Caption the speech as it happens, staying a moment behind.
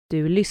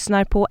Du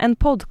lyssnar på en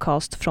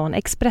podcast från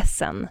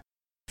Expressen.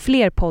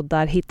 Fler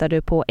poddar hittar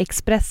du på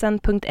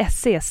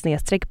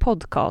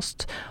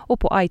expressen.se/podcast och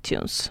på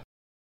iTunes.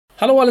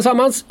 Hallå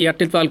allesammans,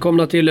 hjärtligt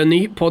välkomna till en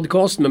ny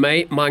podcast med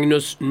mig,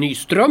 Magnus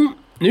Nyström.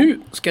 Nu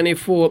ska ni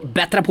få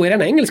bättra på er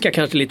en engelska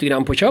kanske lite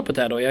grann på köpet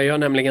här då. Jag gör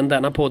nämligen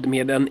denna podd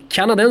med en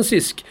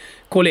kanadensisk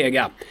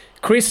kollega.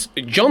 Chris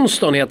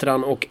Johnston heter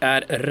han och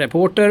är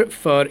reporter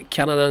för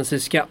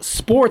kanadensiska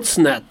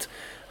Sportsnet.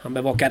 Han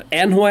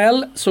bevakar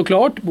NHL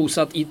såklart,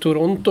 bosatt i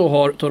Toronto,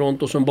 har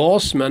Toronto som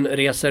bas men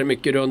reser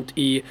mycket runt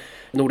i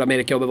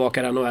Nordamerika och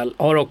bevakar NHL.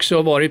 Har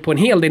också varit på en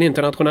hel del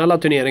internationella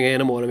turneringar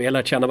genom åren. Vi har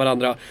lärt känna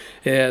varandra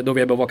då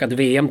vi har bevakat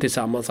VM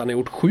tillsammans. Han har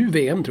gjort 7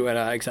 VM tror jag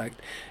det är exakt.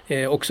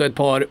 Också ett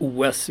par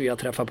OS vi har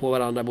träffat på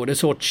varandra. Både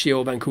Sochi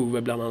och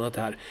Vancouver bland annat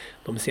här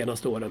de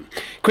senaste åren.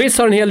 Chris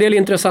har en hel del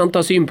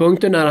intressanta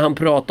synpunkter när han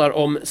pratar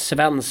om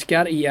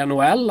svenskar i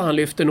NHL. Han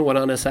lyfter några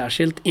han är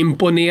särskilt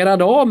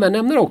imponerad av men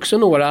nämner också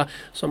några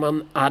som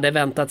man hade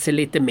väntat sig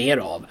lite mer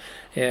av.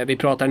 Vi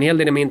pratar en hel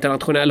del om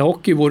internationell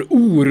hockey, vår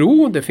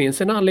oro. Det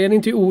finns en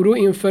anledning till oro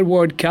inför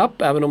World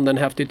Cup, även om det är en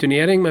häftig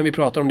turnering. Men vi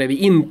pratar om det vi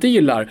inte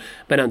gillar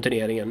med den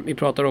turneringen. Vi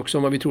pratar också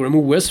om vad vi tror om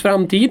OS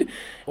framtid.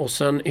 Och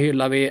sen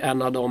hyllar vi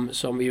en av dem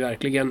som vi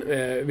verkligen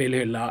vill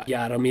hylla,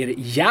 Jaromir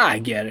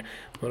Jagr.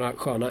 Några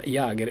sköna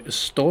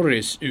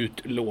Jagr-stories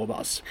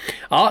utlovas.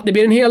 Ja, det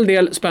blir en hel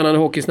del spännande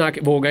hockeysnack,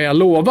 vågar jag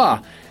lova.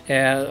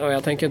 Och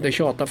jag tänker inte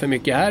tjata för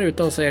mycket här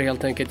utan säger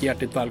helt enkelt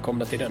hjärtligt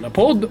välkomna till denna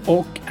podd.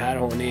 Och här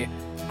har ni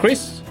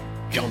Chris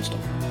Johnston.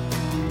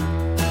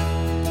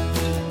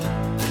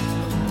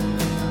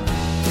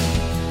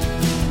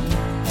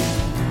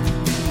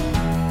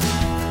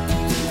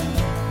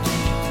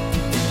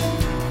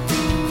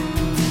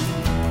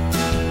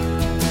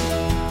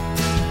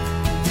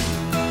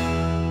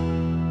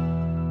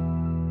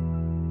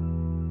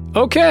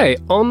 Okay,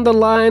 on the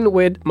line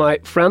with my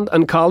friend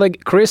and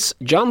colleague Chris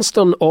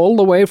Johnston all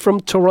the way from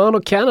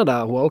Toronto,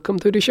 Canada. Welcome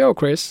to the show,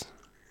 Chris.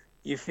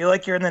 You feel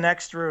like you're in the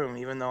next room,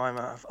 even though I'm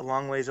a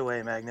long ways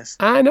away, Magnus.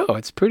 I know,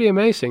 it's pretty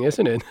amazing,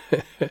 isn't it?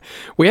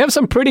 We have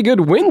some pretty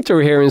good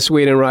winter here in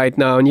Sweden right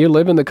now, and you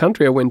live in the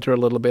country of winter a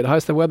little bit.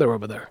 How's the weather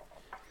over there?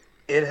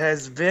 It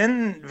has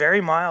been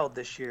very mild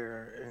this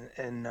year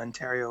in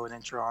Ontario and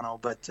in Toronto,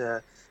 but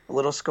a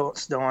little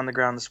snow on the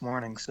ground this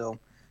morning, so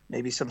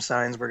maybe some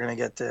signs we're going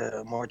to get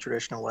more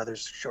traditional weather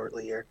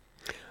shortly here.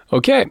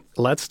 Okay,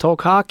 let's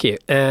talk hockey.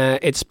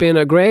 It's been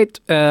a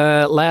great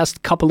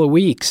last couple of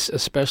weeks,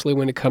 especially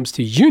when it comes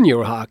to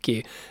junior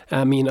hockey.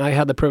 I mean, I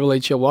had the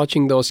privilege of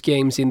watching those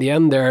games in the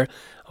end there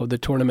of the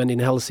tournament in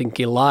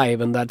Helsinki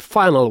live, and that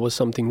final was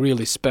something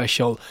really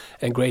special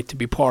and great to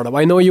be part of.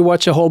 I know you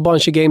watch a whole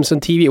bunch of games on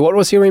TV. What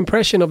was your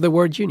impression of the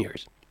World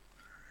Juniors?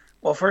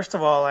 Well, first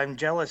of all, I'm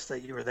jealous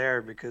that you were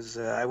there because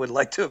I would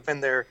like to have been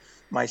there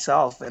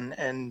myself.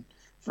 And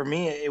for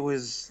me, it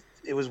was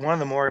one of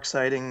the more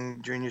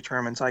exciting junior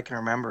tournaments I can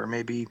remember.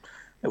 Maybe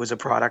it was a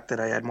product that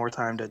I had more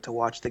time to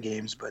watch the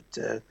games, but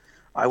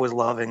I was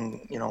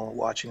loving,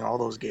 watching all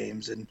those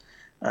games and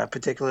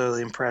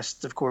particularly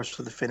impressed, of course,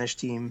 with the Finnish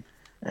team.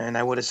 And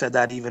I would have said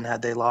that even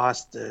had they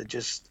lost.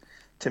 Just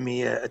to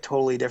me, a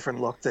totally different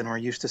look than we're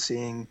used to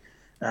seeing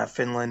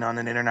Finland on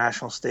an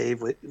international stage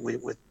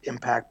with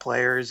impact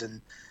players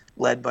and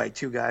led by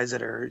two guys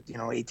that are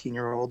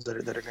 18-year-olds that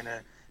are going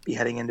to be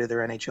heading into their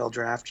NHL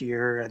draft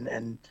year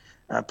and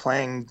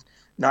playing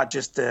not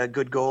just a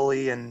good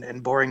goalie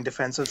and boring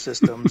defensive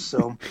systems.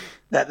 So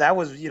that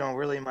was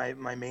really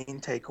my main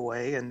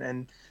takeaway.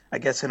 And I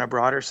guess in a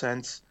broader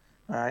sense,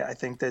 I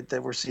think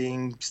that we're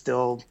seeing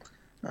still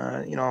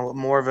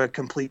more of a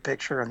complete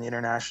picture on the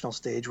international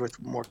stage with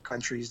more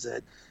countries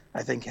that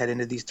I think head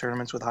into these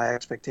tournaments with high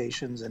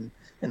expectations, and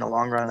in the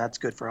long run, that's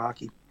good for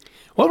hockey.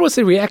 What was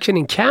the reaction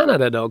in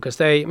Canada, though? Because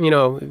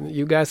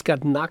you guys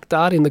got knocked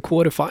out in the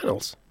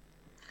quarterfinals.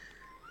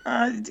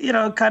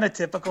 Kind of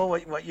typical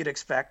what you'd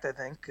expect, I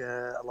think.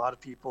 A lot of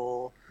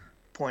people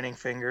pointing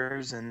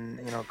fingers and,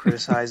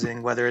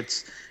 criticizing whether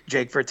it's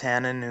Jake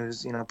Virtanen,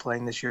 who's,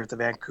 playing this year with the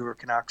Vancouver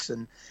Canucks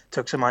and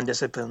took some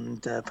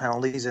undisciplined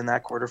penalties in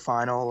that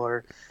quarterfinal,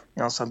 or,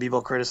 some people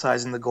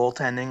criticizing the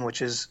goaltending,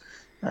 which is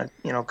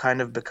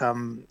kind of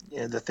become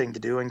the thing to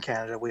do in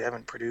Canada. We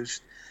haven't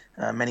produced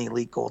many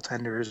elite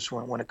goaltenders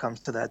when it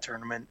comes to that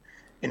tournament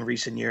in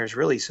recent years,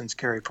 really since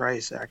Carey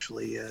Price,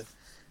 actually.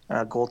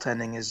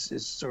 Goaltending is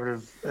sort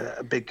of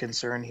a big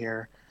concern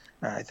here.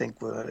 I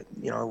think,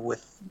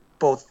 with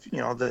both,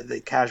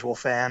 the casual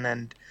fan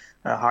and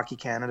Hockey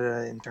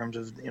Canada in terms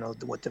of,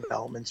 what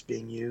development's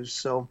being used.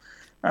 So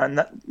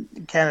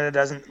Canada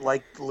doesn't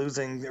like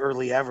losing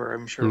early ever.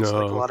 I'm sure it's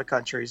like a lot of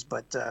countries,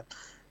 but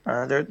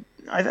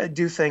I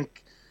do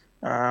think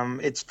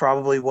it's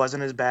probably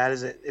wasn't as bad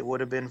as it would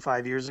have been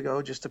 5 years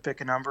ago, just to pick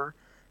a number.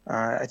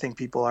 I think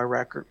people are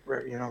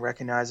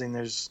recognizing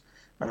there's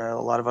a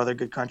lot of other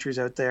good countries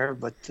out there,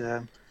 but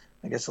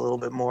I guess a little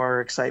bit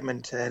more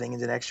excitement heading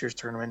into next year's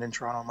tournament in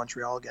Toronto and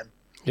Montreal again.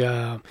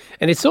 Yeah,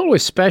 and it's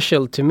always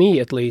special to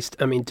me, at least.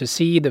 I mean, to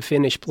see the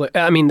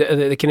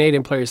the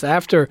Canadian players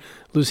after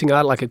losing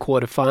out like a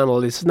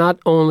quarterfinal. It's not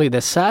only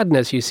the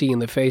sadness you see in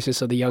the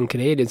faces of the young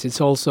Canadians. It's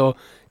also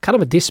kind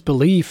of a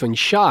disbelief and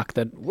shock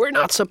that we're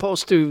not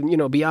supposed to,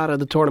 be out of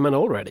the tournament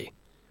already.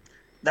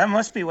 That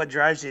must be what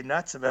drives you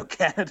nuts about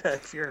Canada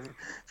if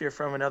you're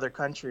from another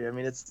country. I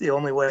mean, it's the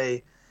only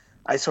way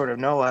I sort of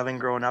know, having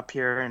grown up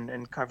here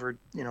and covered,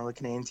 the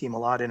Canadian team a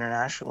lot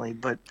internationally.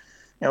 But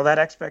that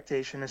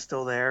expectation is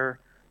still there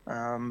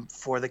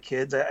for the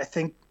kids. I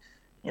think,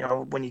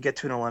 when you get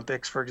to an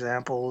Olympics, for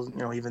example,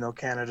 even though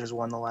Canada's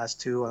won the last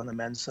two on the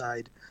men's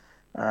side,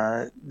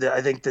 I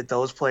think that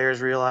those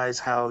players realize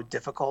how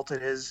difficult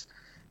it is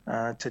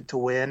to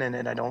win.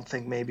 And I don't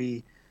think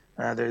maybe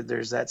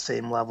there's that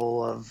same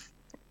level of,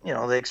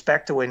 they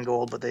expect to win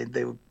gold, but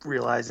they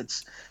realize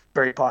it's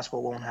very possible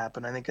it won't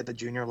happen. I think at the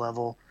junior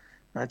level,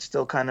 it's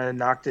still kind of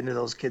knocked into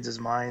those kids'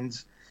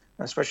 minds,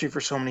 especially for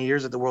so many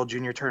years at the World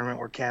Junior Tournament,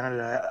 where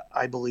Canada,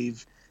 I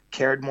believe,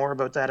 cared more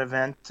about that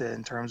event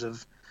in terms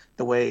of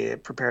the way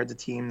it prepared the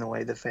team, the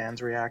way the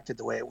fans reacted,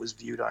 the way it was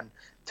viewed on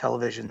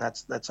television.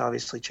 That's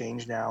obviously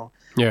changed now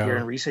here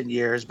in recent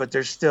years, but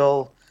there's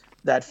still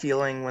that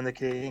feeling when the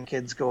Canadian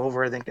kids go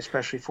over, I think,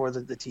 especially for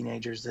the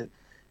teenagers, that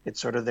it's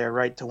sort of their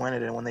right to win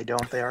it, and when they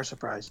don't, they are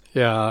surprised.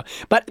 Yeah,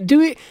 but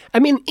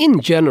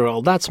in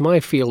general, that's my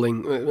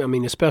feeling. I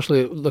mean,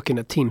 especially looking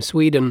at Team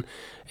Sweden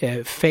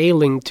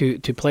failing to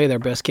play their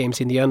best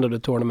games in the end of the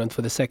tournament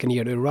for the second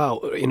year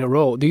in a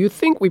row. Do you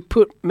think we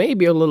put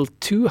maybe a little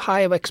too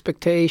high of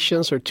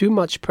expectations or too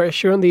much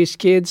pressure on these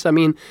kids? I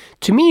mean,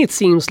 to me, it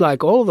seems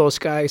like all of those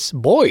guys,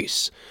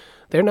 boys,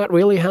 they're not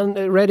really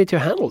ready to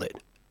handle it.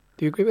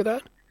 Do you agree with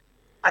that?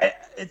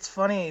 It's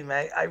funny,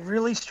 Meg. I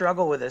really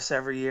struggle with this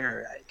every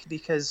year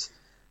because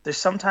there's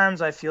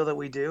sometimes I feel that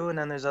we do, and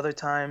then there's other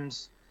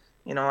times,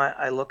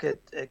 I look at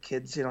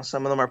kids,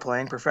 some of them are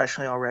playing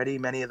professionally already.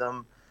 Many of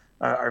them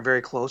are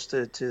very close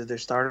to their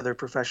start of their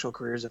professional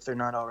careers if they're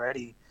not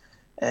already.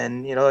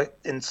 And,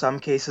 in some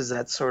cases,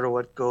 that's sort of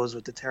what goes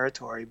with the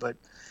territory. But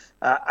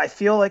I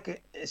feel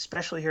like,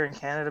 especially here in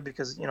Canada,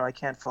 because, I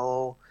can't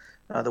follow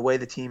the way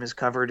the team is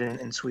covered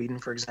in Sweden,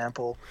 for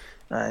example,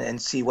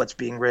 and see what's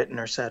being written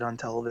or said on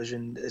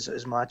television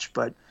as much.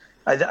 But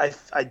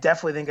I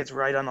definitely think it's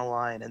right on the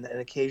line, and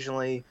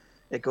occasionally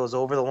it goes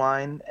over the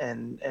line.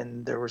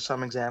 And there were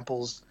some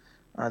examples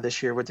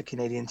this year with the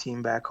Canadian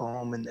team back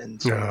home,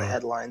 and some of the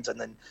headlines and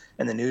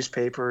the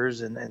newspapers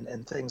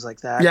and things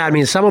like that. Yeah, I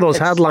mean, some of those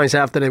headlines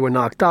after they were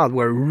knocked out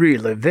were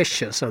really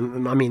vicious. I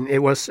mean, it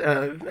was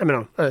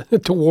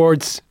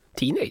towards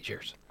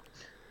teenagers.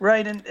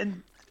 Right,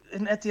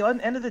 and at the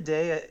end of the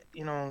day,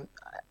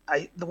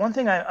 the one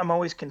thing I'm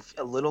always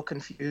a little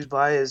confused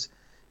by is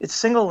it's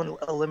single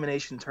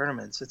elimination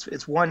tournaments.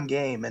 It's one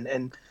game,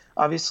 and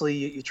obviously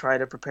you try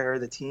to prepare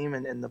the team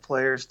and the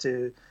players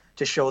to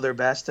show their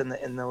best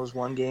in those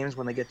one games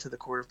when they get to the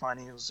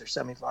quarterfinals or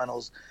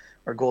semifinals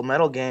or gold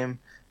medal game.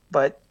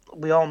 But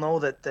we all know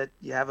that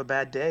you have a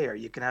bad day, or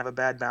you can have a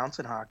bad bounce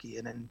in hockey.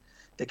 And in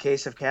the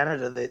case of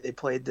Canada, they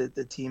played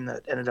the team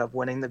that ended up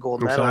winning the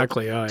gold medal to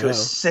a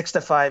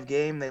 6-5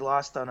 game. They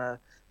lost on a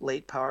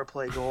late power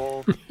play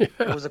goal. Yeah.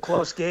 It was a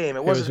close game.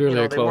 It wasn't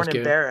really they weren't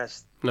game.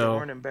 embarrassed. No. They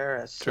weren't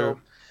embarrassed. True.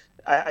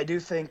 So I do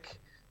think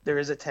there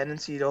is a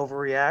tendency to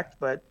overreact,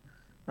 but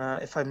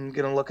if I'm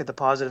going to look at the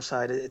positive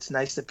side, it's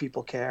nice that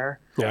people care.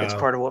 Yeah. It's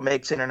part of what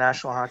makes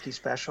international hockey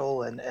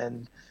special,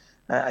 and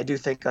I do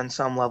think on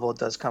some level it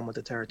does come with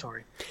the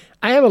territory.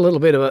 I have a little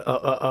bit of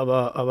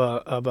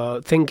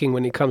a thinking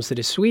when it comes to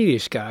the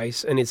Swedish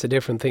guys, and it's a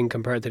different thing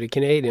compared to the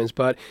Canadians.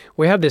 But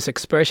we have this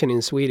expression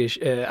in Swedish.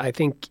 I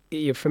think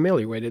you're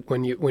familiar with it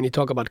when you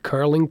talk about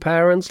curling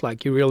parents.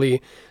 Like, you really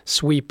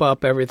sweep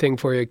up everything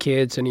for your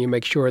kids, and you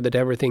make sure that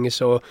everything is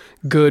so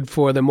good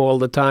for them all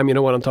the time. You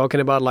know what I'm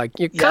talking about? Like,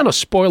 you kind of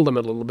spoil them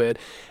a little bit.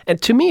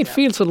 And to me, it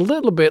feels a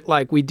little bit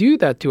like we do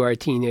that to our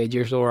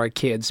teenagers or our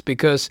kids,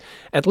 because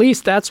at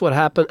least that's what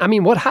happened. I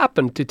mean, what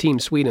happened to Team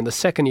Sweden the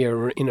second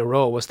year in a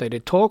row was that they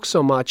talked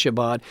so much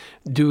about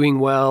doing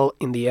well.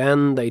 In the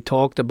end, they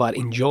talked about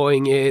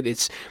enjoying it.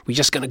 We're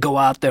just going to go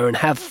out there and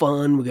have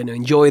fun. We're going to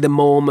enjoy the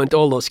moment,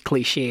 all those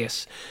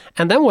cliches.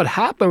 And then what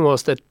happened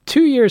was that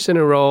 2 years in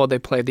a row, they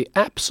played the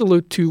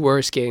absolute two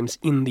worst games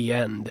in the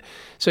end.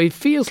 So it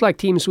feels like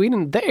Team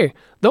Sweden,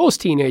 those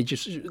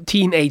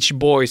teenage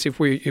boys, if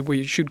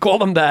we should call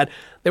them that,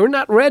 they were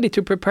not ready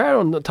to prepare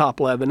on the top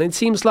level. And it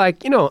seems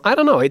like, I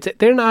don't know,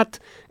 they're not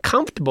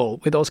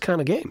comfortable with those kind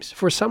of games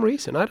for some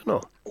reason. I don't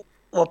know.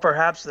 Well,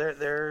 perhaps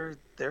they're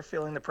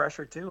feeling the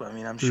pressure too. I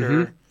mean, I'm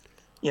sure,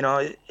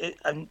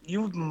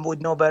 you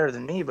would know better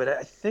than me, but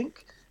I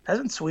think,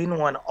 hasn't Sweden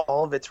won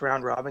all of its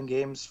round robin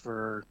games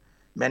for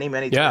many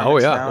tournaments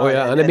now?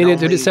 And I mean,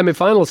 into the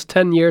semifinals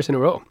 10 years in a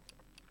row.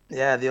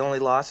 Yeah, the only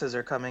losses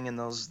are coming in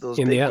those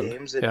big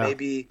games. And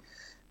maybe,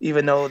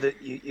 even though that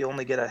you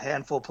only get a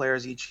handful of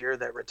players each year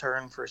that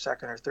return for a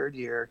second or third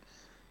year,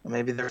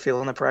 maybe they're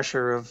feeling the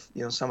pressure of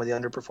some of the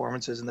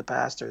underperformances in the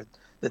past or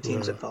the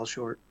teams that fell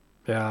short.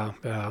 Yeah,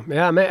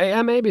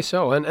 maybe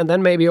so. And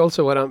then maybe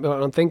also what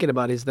I'm thinking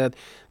about is that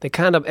they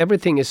kind of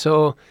everything is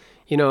so,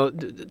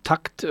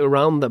 tucked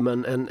around them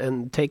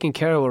and taken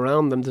care of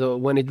around them. So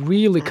when it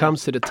really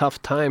comes to the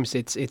tough times,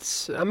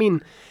 it's I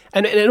mean,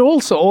 and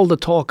also all the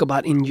talk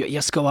about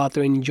just go out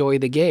there and enjoy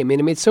the game. I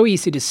mean, it's so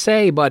easy to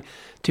say, but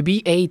to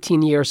be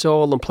 18 years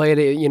old and play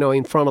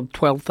in front of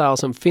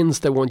 12,000 Finns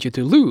that want you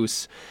to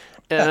lose.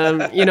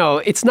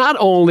 It's not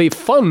only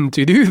fun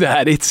to do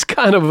that. It's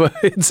kind of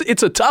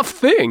it's a tough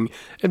thing,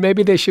 and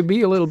maybe they should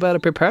be a little better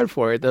prepared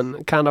for it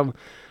and kind of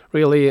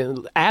really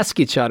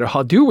ask each other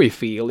how do we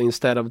feel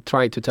instead of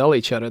trying to tell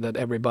each other that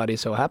everybody's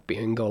so happy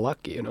and go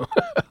lucky.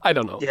 I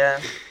don't know.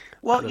 Yeah.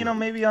 Well,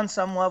 maybe on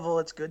some level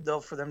it's good though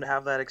for them to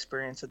have that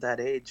experience at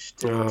that age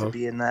to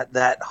be in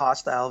that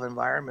hostile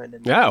environment.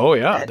 And,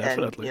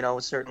 definitely.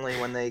 And, certainly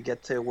when they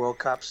get to World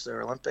Cups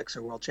or Olympics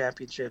or World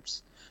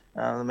Championships.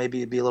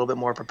 Maybe be a little bit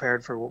more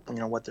prepared for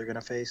what they're going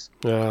to face.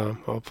 Yeah,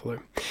 hopefully.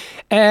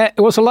 It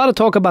was a lot of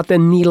talk about the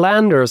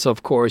Nylanders,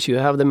 of course. You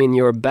have them in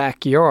your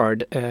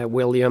backyard.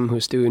 William,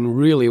 who's doing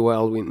really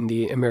well in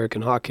the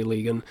American Hockey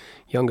League, and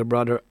younger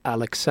brother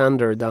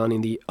Alexander down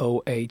in the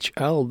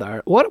OHL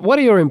there. What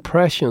are your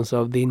impressions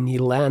of the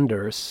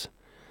Nylanders?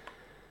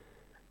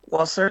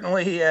 Well,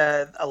 certainly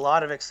a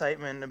lot of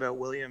excitement about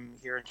William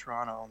here in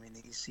Toronto. I mean,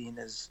 he's seen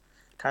as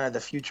kind of the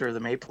future of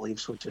the Maple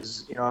Leafs, which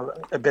is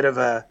a bit of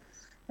a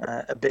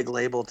big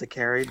label to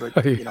carry, but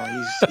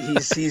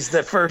he's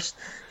their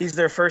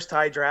first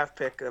high draft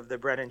pick of the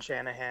Brendan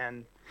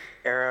Shanahan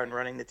era and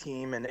running the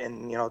team and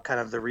kind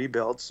of the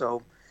rebuild.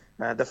 So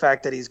the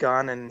fact that he's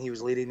gone and he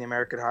was leading the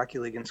American Hockey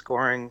League in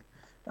scoring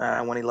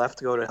when he left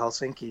to go to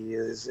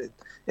Helsinki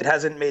it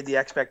hasn't made the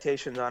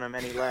expectations on him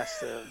any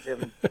less of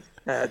him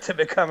to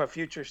become a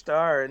future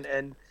star.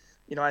 And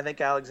I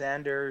think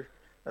Alexander.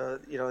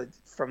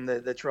 From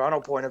the Toronto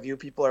point of view,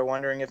 people are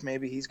wondering if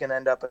maybe he's going to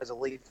end up as a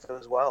Leaf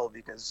as well,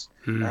 because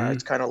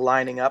it's kind of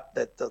lining up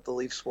that the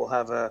Leafs will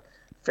have a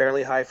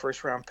fairly high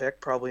first-round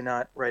pick, probably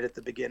not right at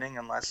the beginning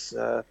unless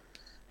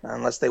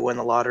they win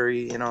the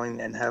lottery,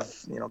 and have,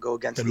 go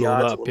against the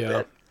odds a little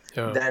bit.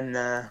 Yeah. Then,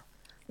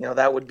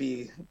 that would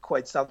be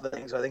quite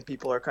something. So I think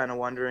people are kind of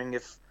wondering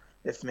if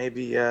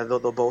maybe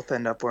they'll both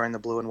end up wearing the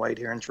blue and white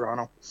here in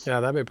Toronto.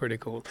 Yeah, that'd be pretty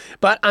cool.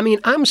 But,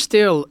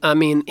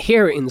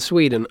 here in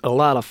Sweden, a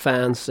lot of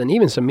fans and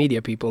even some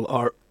media people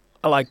are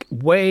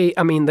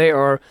they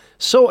are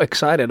so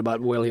excited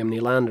about William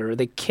Nylander.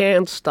 They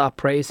can't stop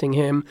praising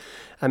him.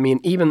 I mean,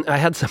 even I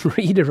had some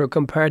reader who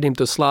compared him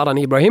to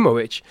Zlatan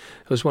Ibrahimovic,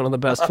 who's one of the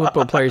best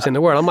football players in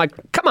the world. I'm like,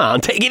 come on,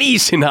 take it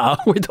easy now.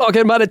 We're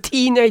talking about a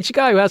teenage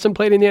guy who hasn't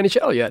played in the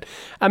NHL yet.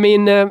 I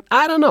mean,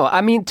 I don't know.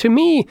 I mean, to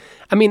me,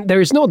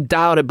 there is no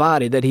doubt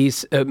about it that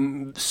he's a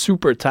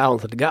super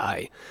talented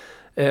guy.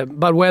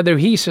 But whether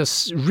he's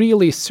a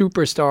really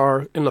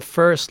superstar and a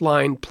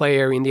first-line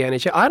player in the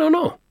NHL, I don't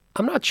know.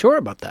 I'm not sure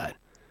about that.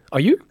 Are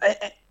you?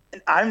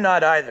 I'm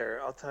not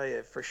either, I'll tell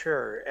you, for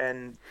sure.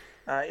 And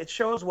it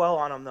shows well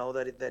on him, though,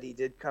 that he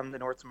did come to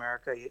North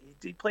America.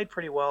 He played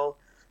pretty well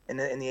in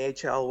the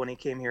AHL when he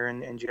came here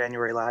in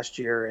January last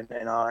year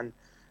and on.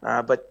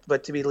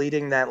 But to be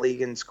leading that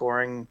league in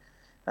scoring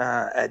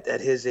at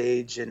his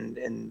age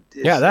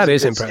that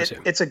is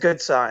impressive. It's a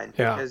good sign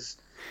because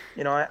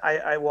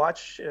I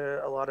watch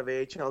a lot of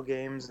AHL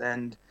games,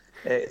 and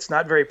it's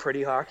not very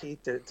pretty hockey,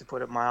 to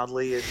put it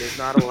mildly. There's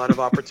not a lot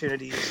of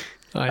opportunities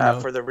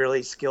for the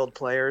really skilled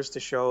players to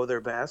show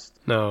their best.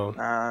 No.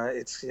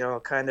 It's,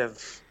 kind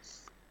of,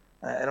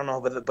 I don't know,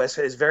 but the best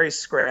is very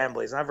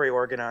scrambly. It's not very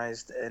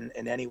organized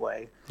in any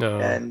way. No.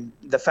 And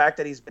the fact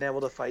that he's been able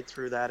to fight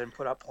through that and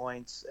put up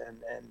points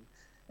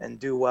and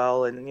do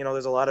well. And,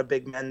 there's a lot of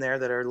big men there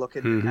that are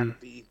looking to kind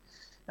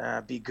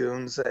of be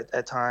goons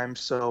at times.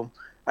 So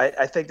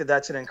I think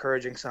that's an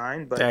encouraging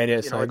sign, but it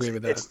is. I agree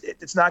with that.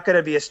 It's not going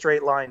to be a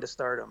straight line to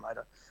stardom.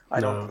 I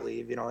don't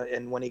believe.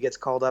 And when he gets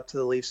called up to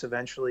the Leafs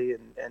eventually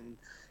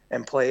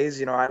and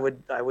plays, I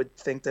would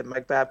think that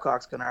Mike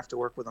Babcock's going to have to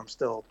work with him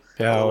still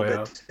a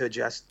little bit to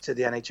adjust to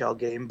the NHL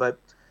game. But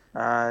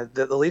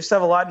the Leafs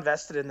have a lot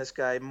invested in this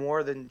guy,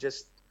 more than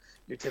just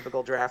your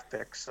typical draft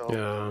pick.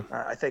 So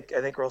I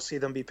think we'll see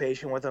them be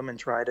patient with him and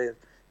try to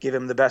give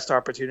him the best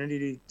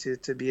opportunity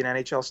to be an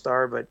NHL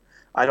star, but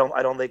I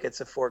don't think it's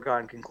a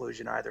foregone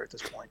conclusion either at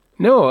this point.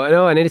 No,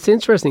 and it's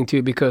interesting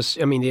too because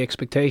the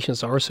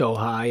expectations are so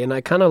high, and I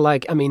kind of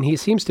he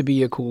seems to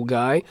be a cool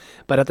guy,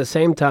 but at the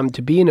same time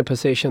to be in a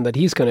position that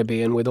he's going to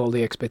be in with all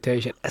the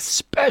expectation,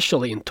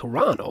 especially in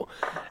Toronto,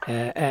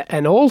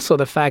 and also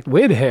the fact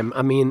with him,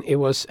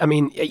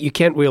 you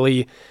can't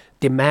really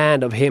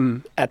demand of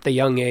him at the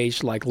young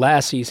age like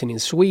last season in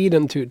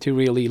Sweden to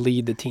really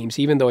lead the teams,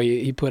 even though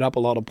he put up a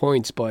lot of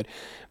points. But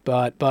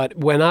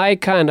when I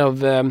kind of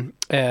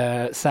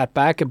sat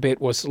back a bit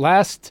was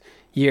last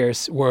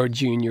years World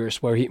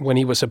Juniors, when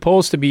he was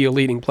supposed to be a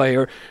leading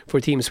player for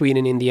Team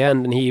Sweden in the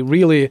end, and he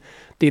really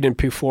didn't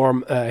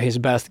perform his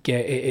best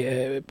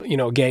game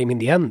in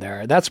the end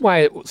there. That's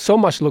why I so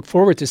much look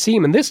forward to see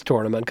him in this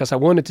tournament, because I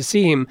wanted to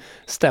see him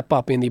step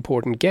up in the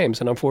important games,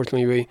 and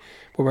unfortunately we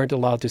weren't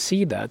allowed to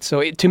see that.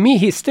 So to me,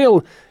 he's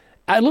still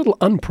a little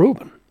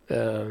unproven.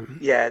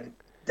 Yeah,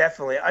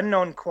 definitely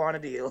unknown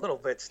quantity a little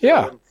bit still.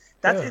 Yeah.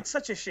 It's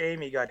such a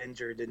shame he got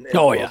injured in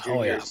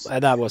Juniors.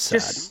 That was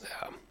sad.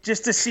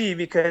 Just to see,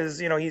 because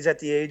he's at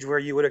the age where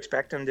you would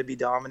expect him to be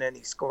dominant.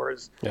 He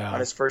scores on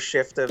his first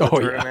shift of the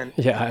tournament.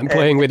 And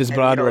playing with his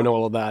brother and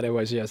all of that. It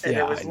was just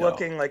it was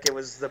looking like it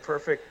was the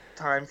perfect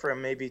time for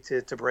him maybe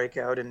to break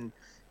out and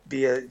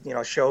be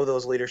show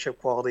those leadership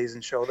qualities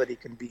and show that he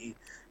can be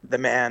the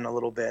man a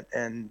little bit,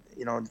 and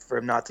for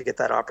him not to get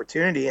that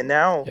opportunity. And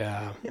now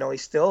he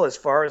still, as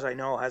far as I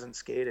know, hasn't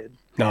skated.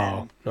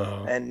 No.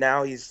 And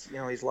now he's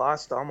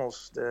lost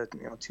almost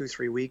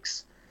 2-3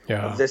 weeks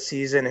of this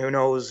season. Who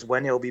knows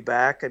when he'll be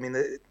back? I mean,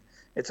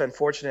 it's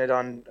unfortunate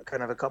on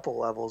kind of a couple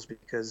levels,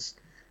 because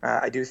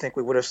I do think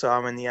we would have saw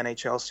him in the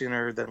NHL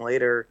sooner than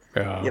later.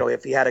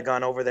 If he had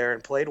gone over there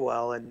and played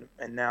well, and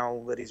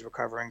now that he's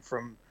recovering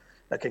from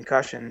a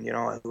concussion,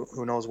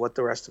 who knows what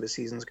the rest of his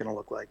season is going to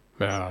look like.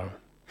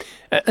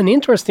 An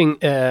interesting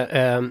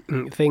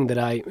thing that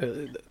I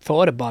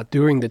thought about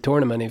during the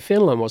tournament in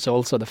Finland was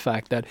also the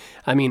fact that,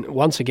 I mean,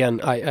 once again,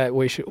 I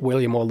wish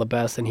William all the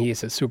best, and he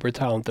is a super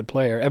talented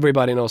player.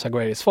 Everybody knows how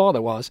great his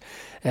father was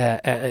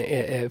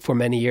for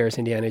many years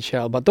in the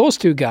NHL. But those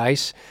two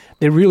guys,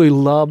 they really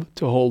love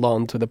to hold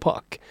on to the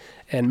puck.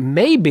 And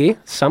maybe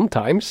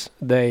sometimes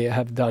they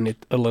have done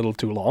it a little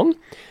too long.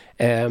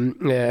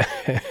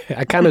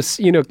 I kind of,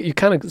 you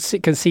kind of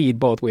can see it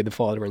both with the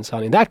father and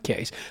son in that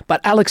case.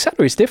 But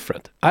Alexander is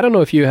different. I don't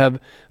know if you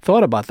have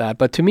thought about that,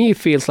 but to me it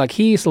feels like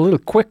he's a little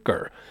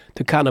quicker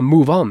to kind of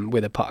move on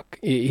with the puck.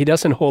 He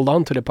doesn't hold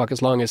on to the puck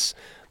as long as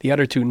the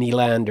other two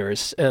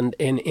Nylanders, and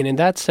in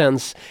that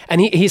sense,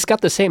 and he's got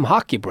the same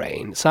hockey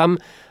brain. So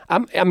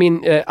I'm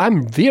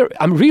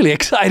really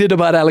excited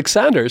about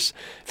Alexander's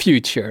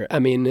future. I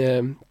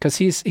mean, because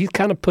he's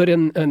kind of put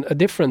in a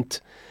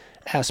different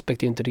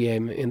aspect into the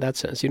game in that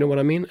sense. You know what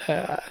I mean?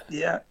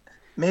 Yeah.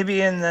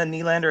 Maybe in the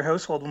Nylander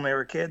household when they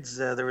were kids,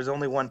 there was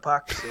only one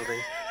puck, so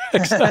they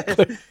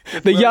exactly.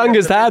 The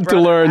youngest had to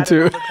learn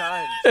to.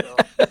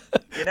 So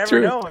you never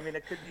know. I mean,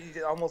 it could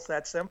be almost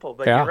that simple.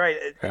 But you're right.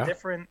 A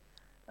different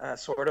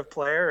sort of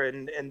player,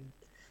 and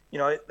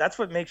that's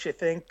what makes you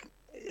think,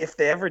 if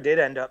they ever did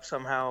end up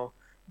somehow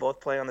both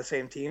play on the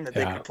same team, that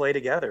they could play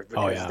together,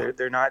 because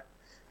they're not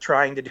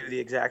trying to do the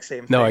exact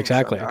same thing on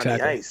the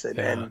ice,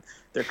 and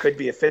there could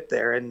be a fit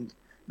there. And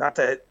not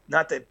to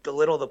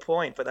belittle the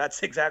point, but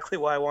that's exactly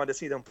why I wanted to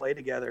see them play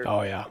together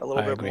a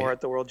little bit more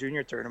at the World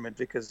Junior Tournament,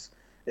 because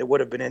it would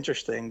have been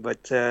interesting.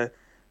 But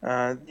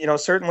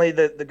certainly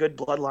the good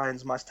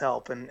bloodlines must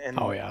help. And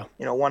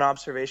one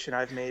observation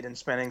I've made in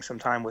spending some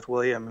time with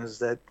William is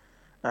that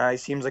he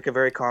seems like a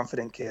very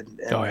confident kid.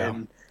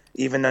 And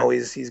even though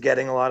he's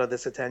getting a lot of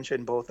this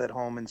attention both at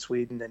home in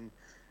Sweden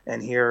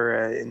and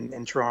here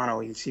in Toronto,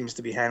 he seems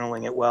to be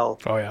handling it well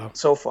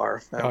so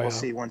far. We'll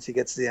see once he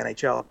gets to the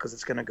NHL, because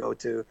it's going to go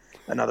to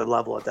another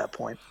level at that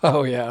point.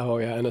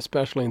 And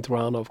especially in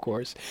Toronto, of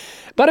course.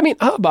 But I mean,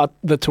 how about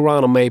the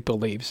Toronto Maple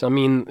Leafs? I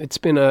mean, it's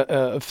been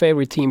a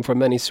favorite team for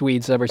many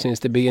Swedes ever since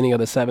the beginning of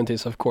the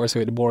 70s, of course,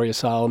 with Börje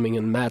Salming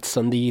and Mats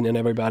Sundin and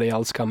everybody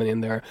else coming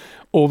in there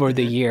over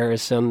the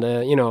years. And,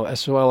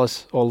 as well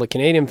as all the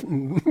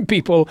Canadian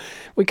people,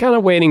 we're kind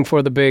of waiting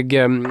for the big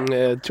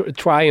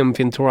triumph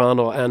in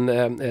Toronto. And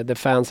the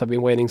fans have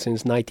been waiting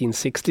since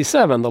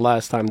 1967, the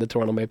last time the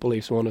Toronto Maple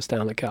Leafs won a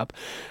Stanley Cup.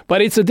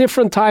 But it's a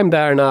different time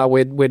there now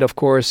with of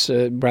course,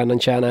 Brendan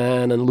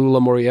Shanahan and Lula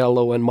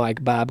Moriello and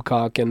Mike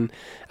Babcock. And,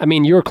 I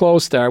mean, you're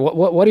close there.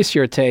 What is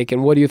your take,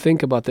 and what do you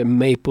think about the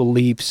Maple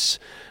Leafs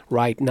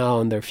right now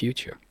and their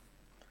future?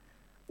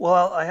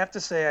 Well, I have to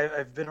say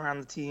I've been around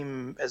the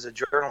team as a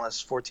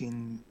journalist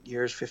 15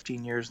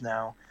 years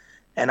now,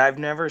 and I've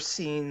never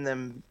seen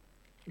them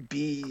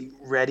be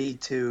ready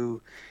to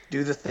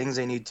do the things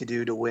they need to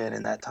do to win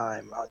in that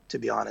time, to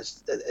be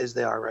honest, as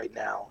they are right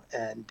now.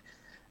 And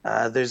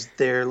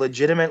they're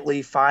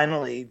legitimately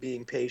finally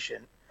being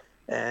patient.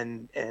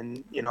 And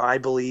I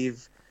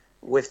believe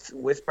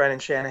with Brendan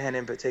Shanahan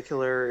in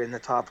particular in the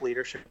top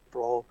leadership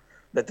role,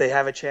 that they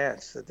have a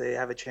chance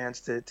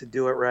to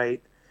do it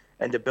right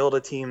and to build a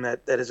team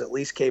that is at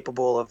least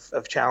capable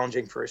of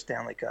challenging for a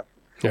Stanley Cup,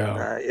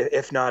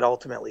 if not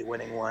ultimately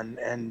winning one.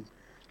 And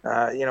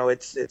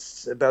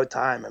it's about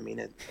time. I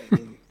mean,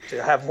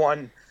 to have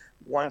won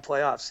one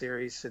playoff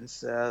series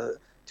since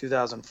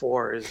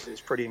 2004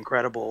 is pretty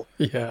incredible.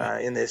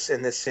 In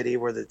this city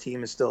where the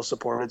team is still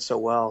supported so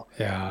well.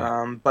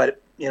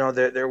 But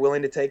they're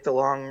willing to take the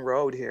long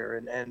road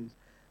here, and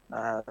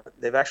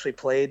they've actually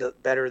played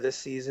better this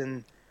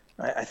season,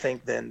 I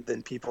think,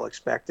 than people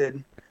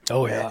expected.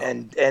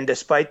 And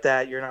despite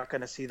that, you're not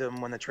going to see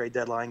them, when the trade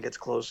deadline gets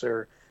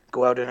closer,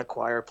 go out and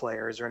acquire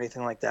players or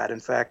anything like that.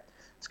 In fact,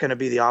 it's going to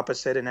be the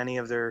opposite in any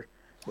of their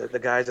the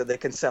guys that they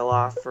can sell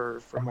off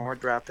for more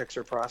draft picks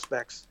or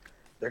prospects,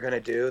 they're going to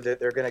do. That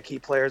they're going to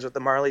keep players with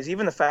the Marlies.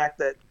 Even the fact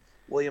that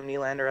William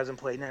Nylander hasn't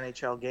played an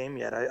NHL game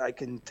yet, I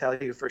can tell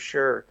you for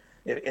sure.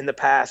 In the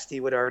past, he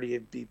would already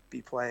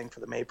be playing for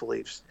the Maple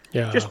Leafs,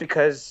 just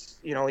because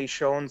he's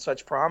shown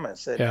such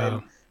promise,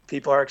 and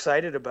people are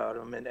excited about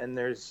him. And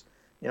there's,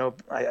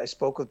 I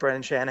spoke with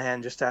Brendan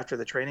Shanahan just after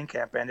the training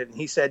camp ended, and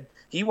he said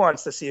he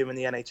wants to see him in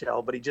the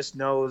NHL, but he just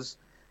knows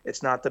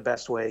it's not the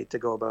best way to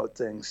go about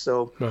things.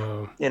 So,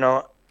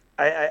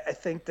 I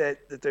think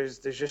that there's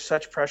just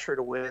such pressure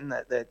to win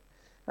that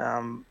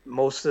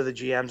most of the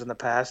GMs in the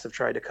past have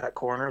tried to cut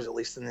corners, at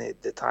least in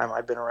the time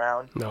I've been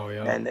around.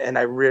 And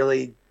I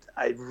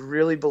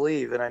really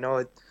believe, and I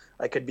know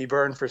I could be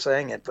burned for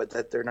saying it, but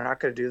that they're not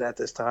going to do that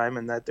this time,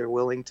 and that they're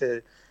willing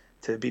to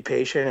be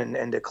patient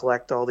and to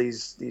collect all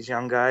these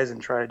young guys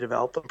and try to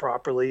develop them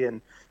properly.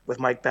 And with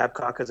Mike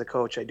Babcock as a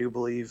coach, I do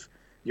believe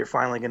you're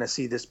finally going to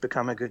see this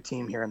become a good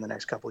team here in the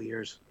next couple of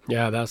years.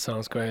 Yeah, that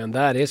sounds great, and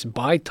that is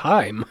by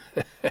time.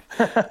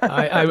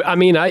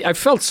 I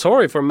felt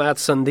sorry for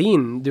Mats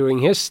Sundin during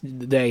his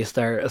days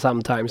there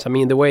sometimes. I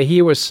mean, the way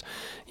he was,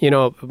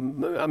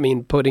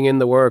 putting in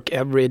the work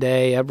every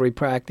day, every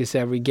practice,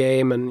 every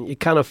game, and you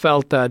kind of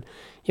felt that,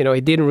 he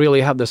didn't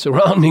really have the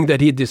surrounding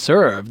that he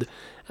deserved.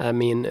 There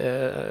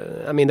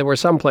were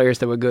some players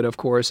that were good, of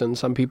course, and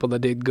some people that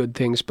did good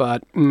things,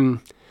 but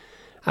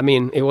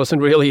it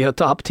wasn't really a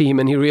top team,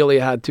 and he really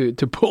had to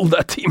pull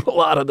that team a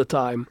lot of the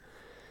time.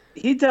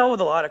 He dealt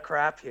with a lot of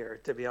crap here,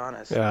 to be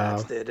honest.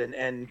 Mats did,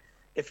 and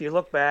if you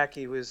look back,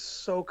 he was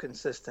so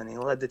consistent. He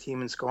led the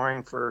team in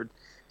scoring for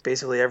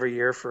basically every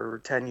year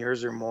for 10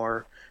 years or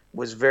more,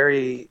 was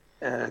very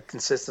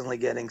consistently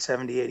getting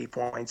 70, 80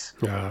 points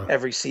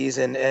every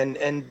season,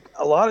 and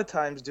a lot of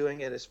times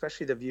doing it,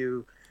 especially the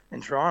View in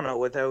Toronto,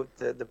 without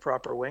the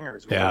proper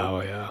wingers.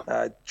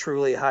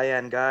 Truly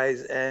high-end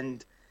guys,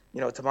 and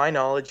to my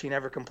knowledge, he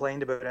never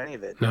complained about any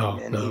of it.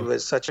 He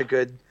was such a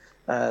good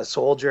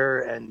soldier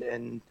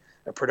and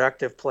a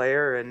productive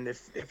player. And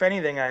if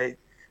anything, I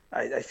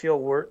feel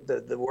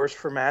the worst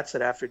for Mats,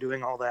 that after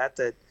doing all that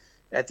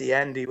at the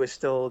end he was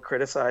still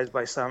criticized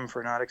by some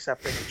for not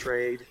accepting the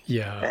trade.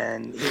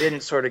 And he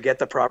didn't sort of get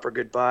the proper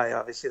goodbye.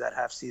 Obviously, that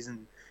half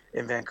season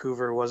in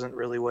Vancouver wasn't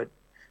really what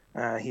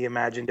he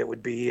imagined it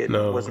would be. It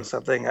wasn't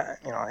something,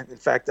 in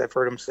fact, I've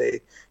heard him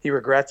say he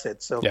regrets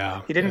it. So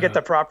he didn't get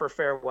the proper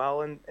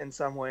farewell in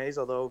some ways,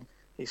 although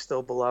he's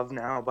still beloved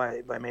now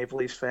by Maple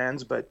Leafs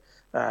fans. But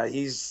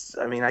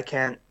I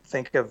can't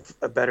think of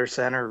a better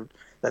center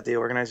that the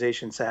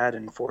organization's had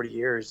in 40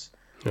 years,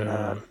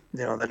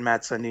 than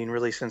Mats Sundin,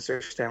 really, since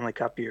their Stanley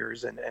Cup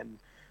years. And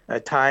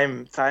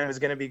time is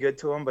going to be good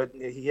to him, but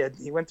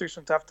he went through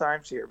some tough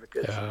times here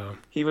because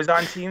he was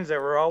on teams that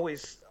were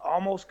always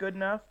almost good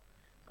enough,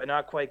 but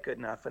not quite good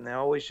enough, and they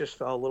always just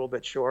fell a little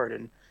bit short.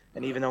 And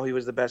even though he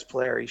was the best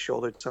player, he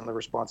shouldered some of the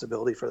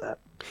responsibility for that.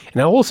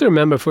 And I also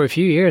remember for a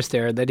few years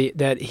there that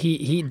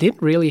he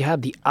didn't really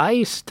have the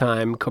ice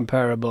time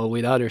comparable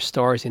with other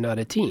stars in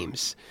other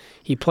teams.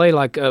 He played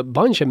like a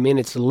bunch of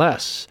minutes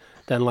less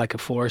than like a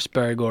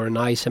Forsberg or an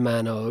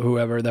Iceman or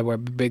whoever that were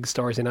big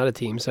stars in other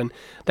teams. And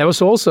that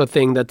was also a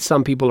thing that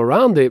some people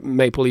around the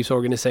Maple Leafs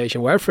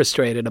organization were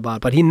frustrated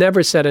about. But he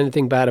never said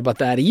anything bad about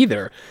that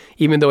either,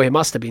 even though he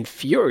must have been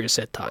furious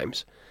at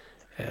times.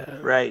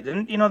 Right.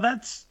 And,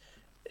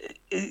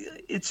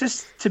 it's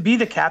just to be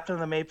the captain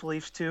of the Maple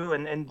Leafs too.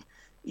 And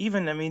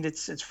even,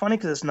 it's funny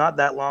because it's not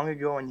that long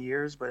ago in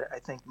years, but I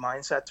think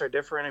mindsets are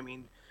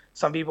different.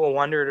 Some people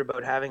wondered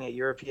about having a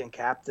European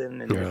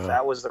captain and if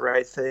that was the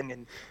right thing.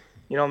 And,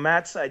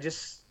 Mats,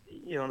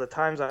 the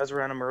times I was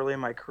around him early in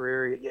my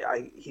career,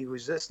 he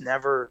was just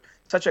never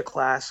such a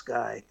class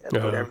guy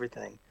about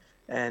everything.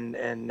 And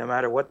no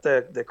matter what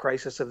the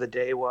crisis of the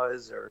day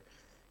was, or,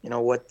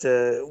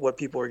 what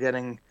people were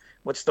getting,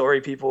 what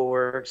story people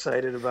were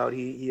excited about,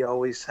 he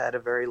always had a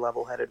very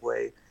level-headed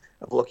way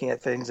of looking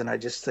at things. And I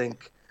just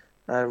think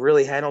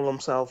really handled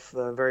himself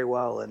very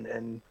well.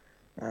 And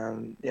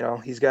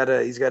he's got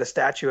a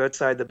statue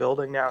outside the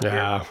building now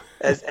here,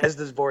 as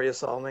does Borje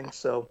Salming.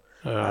 So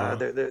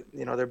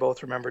they're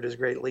both remembered as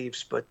great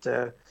Leafs, but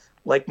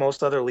like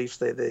most other Leafs,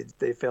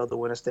 they failed to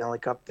win a Stanley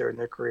Cup there in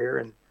their career,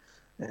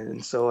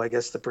 and so I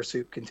guess the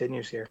pursuit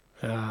continues here.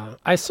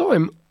 I saw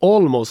him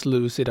almost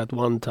lose it at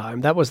one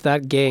time. That was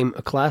that game,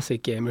 a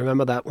classic game.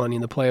 Remember that one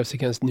in the playoffs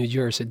against New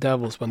Jersey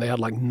Devils when they had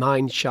like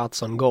 9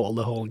 shots on goal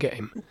the whole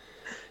game.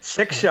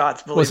 6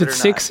 shots, believe was it or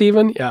 6 not.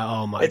 even? Yeah,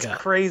 oh my it's God.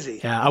 It's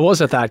crazy. Yeah, I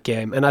was at that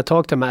game, and I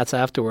talked to Mats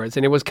afterwards,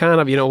 and it was kind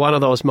of, one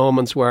of those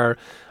moments where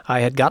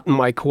I had gotten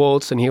my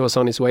quotes, and he was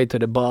on his way to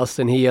the bus,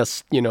 and he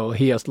just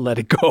let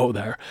it go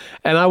there.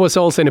 And I was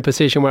also in a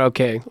position where,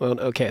 okay,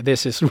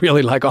 this is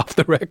really like off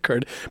the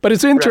record. But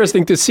it's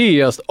interesting to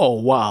see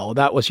oh, wow,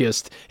 that was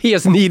just, he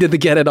just needed to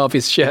get it off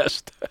his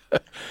chest.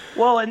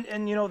 Well, and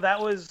that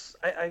was,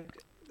 I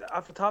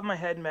off the top of my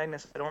head,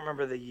 Magnus, I don't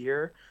remember the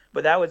year,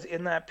 but that was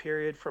in that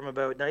period from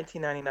about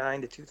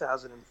 1999 to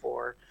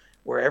 2004,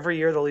 where every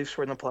year the Leafs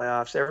were in the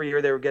playoffs. Every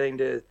year they were getting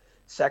to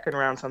second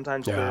round,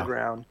 sometimes third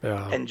round,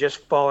 Yeah. and just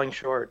falling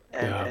short.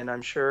 And, Yeah. and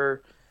I'm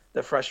sure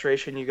the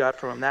frustration you got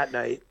from him that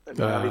night, I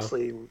mean,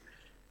 obviously,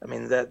 I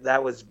mean,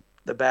 that was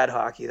the bad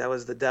hockey. That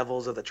was the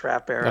Devils of the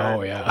trap era.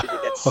 Oh, yeah. You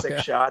get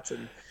 6 shots.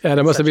 And Yeah,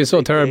 that must have been so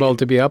big terrible game.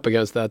 to be up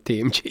against that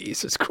team.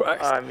 Jesus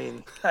Christ. I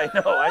mean, I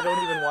know. I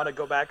don't even want to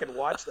go back and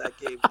watch that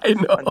game I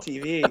know. on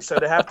TV. So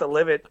to have to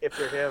live it, if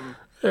you're him,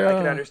 I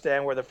can Yeah.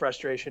 understand where the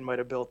frustration might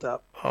have built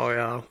up. Oh,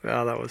 yeah.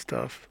 Yeah, that was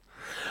tough.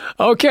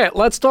 Okay,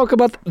 let's talk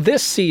about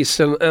this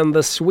season and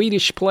the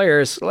Swedish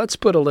players. Let's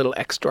put a little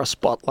extra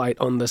spotlight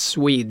on the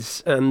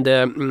Swedes. And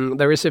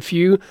there is a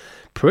few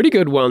pretty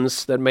good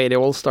ones that made the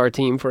All-Star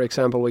team. For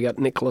example, we got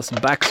Nicholas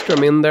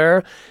Backstrom in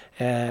there.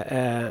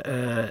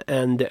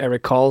 And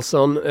Erik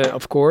Karlsson,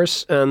 of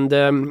course. And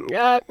no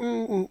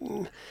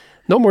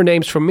more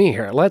names from me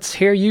here. Let's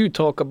hear you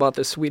talk about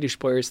the Swedish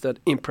players that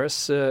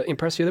impress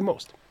you the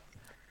most.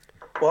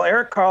 Well,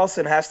 Erik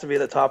Karlsson has to be at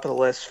the top of the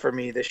list for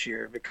me this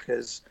year,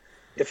 because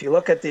if you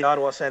look at the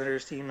Ottawa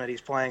Senators team that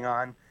he's playing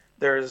on,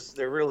 there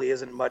really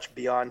isn't much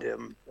beyond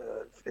him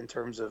in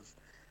terms of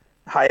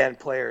high-end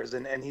players,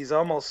 and he's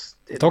almost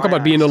Talk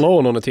about being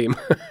alone on a team.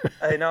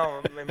 I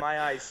know, in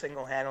my eyes,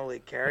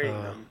 single-handedly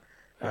carrying them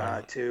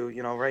to,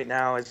 right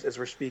now as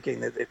we're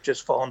speaking, they've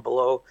just fallen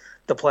below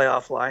the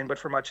playoff line, but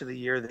for much of the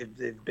year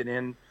they've been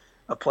in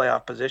a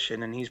playoff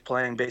position, and he's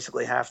playing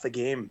basically half the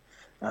game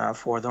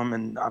for them,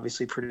 and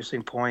obviously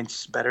producing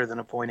points better than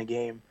a point a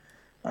game.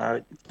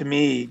 To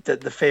me,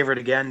 the favorite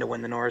again to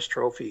win the Norris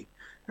Trophy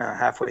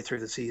halfway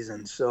through the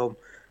season. So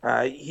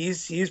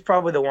he's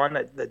probably the one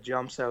that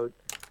jumps out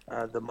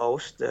the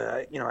most.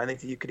 I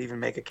think that you could even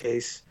make a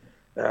case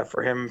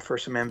for him for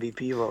some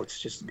MVP votes,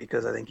 just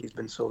because I think he's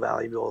been so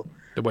valuable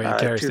The way he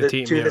carries to the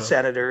team. to the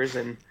Senators.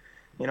 And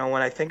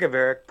when I think of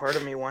Erik, part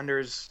of me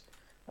wonders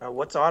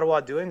what's Ottawa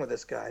doing with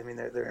this guy. I mean,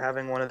 they're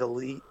having one of the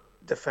elite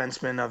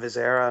defensemen of his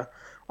era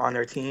on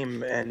their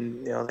team,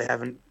 and they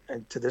haven't,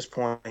 to this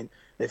point,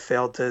 they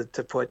failed to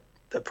put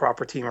the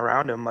proper team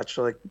around him, much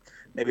like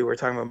maybe we're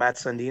talking about Matt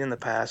Sundin in the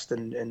past,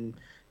 and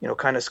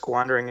kind of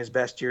squandering his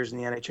best years in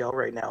the NHL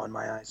right now, in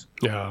my eyes.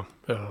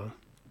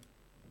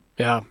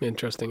 Yeah,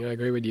 interesting. I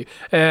agree with you.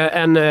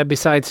 And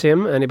besides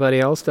him, anybody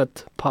else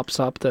that pops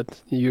up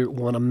that you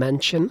want to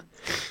mention?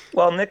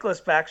 Well,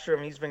 Nicholas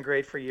Backstrom, he's been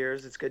great for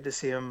years. It's good to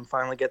see him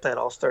finally get that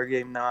All-Star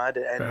game nod.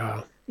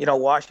 And,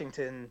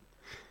 Washington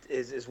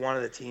is one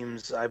of the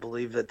teams, I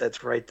believe,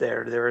 that's right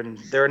there.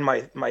 They're in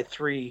my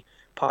three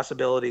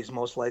possibilities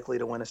most likely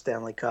to win a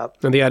Stanley Cup.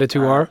 And the other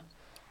two are?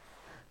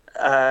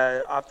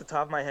 Off the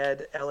top of my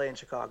head, LA and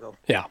Chicago.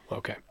 Yeah,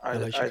 okay. Are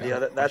the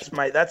other?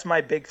 That's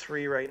my big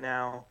three right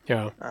now.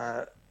 Yeah.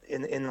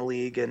 In the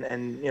league, and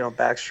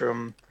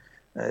Backstrom,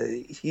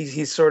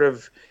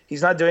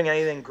 he's not doing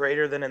anything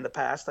greater than in the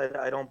past.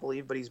 I don't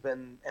believe, but he's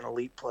been an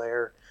elite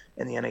player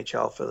in the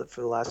NHL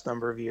for the last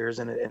number of years,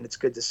 and it's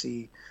good to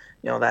see.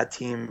 That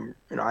team,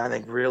 I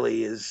think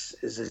really is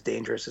as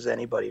dangerous as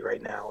anybody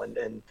right now,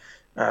 and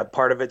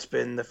part of it's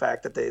been the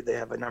fact that they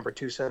have a number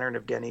 2 center in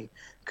Evgeny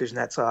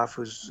Kuznetsov,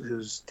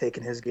 who's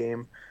taken his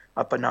game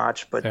up a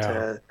notch. But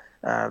I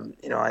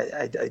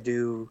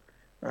do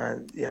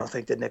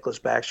think that Nicholas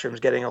Backstrom's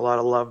getting a lot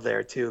of love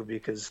there too,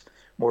 because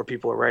more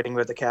people are writing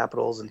about the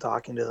Capitals and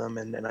talking to them,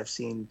 and I've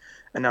seen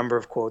a number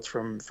of quotes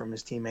from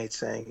his teammates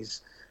saying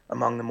he's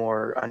among the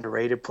more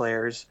underrated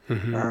players.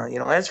 Mm-hmm.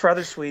 As for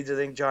other Swedes, I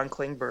think John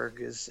Klingberg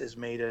has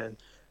made a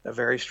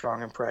very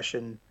strong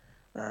impression.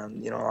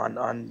 On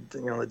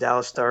the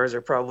Dallas Stars are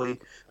probably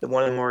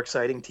one of the more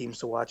exciting teams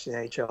to watch in the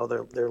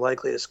NHL. They're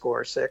likely to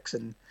score 6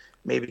 and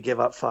maybe give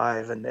up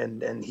 5,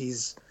 and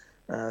he's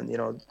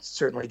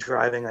certainly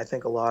driving, I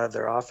think, a lot of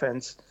their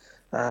offense.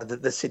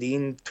 The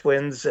Sedin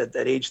twins at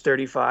age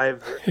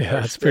 35.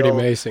 Yeah, it's pretty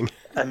amazing.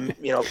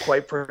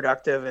 Quite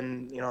productive,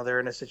 and they're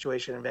in a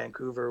situation in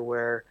Vancouver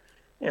where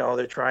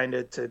they're trying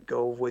to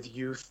go with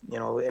youth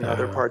in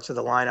other parts of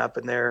the lineup,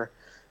 and they're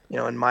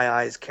in my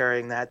eyes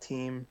carrying that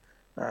team.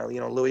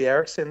 Louis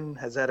Eriksson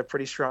has had a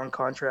pretty strong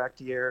contract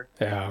year.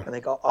 Yeah. I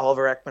think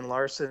Oliver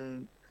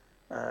Ekman-Larsson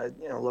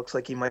looks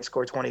like he might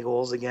score 20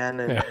 goals again,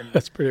 and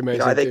that's pretty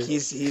amazing. I think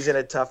he's in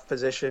a tough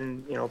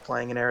position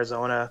playing in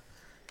Arizona,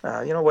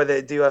 where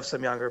they do have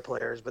some younger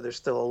players, but there's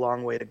still a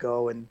long way to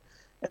go, and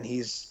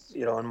he's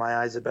in my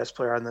eyes the best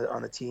player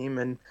on the team,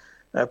 and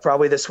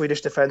probably the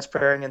Swedish defense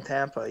pairing in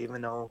Tampa,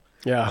 even though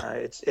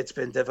it's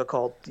been a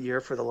difficult year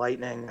for the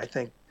Lightning. I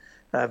think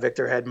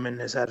Victor Hedman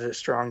has had a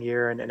strong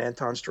year, and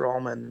Anton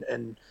Stralman,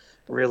 and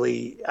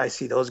really I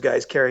see those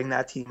guys carrying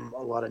that team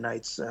a lot of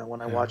nights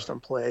when I watch them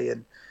play,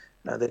 and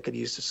they could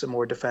use some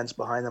more defense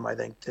behind them, I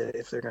think,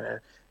 if they're going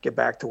to get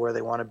back to where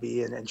they want to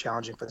be and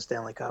challenging for the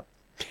Stanley Cup.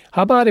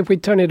 How about if we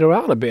turn it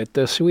around a bit,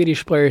 the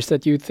Swedish players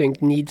that you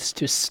think needs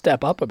to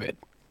step up a bit?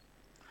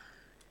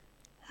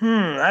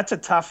 That's a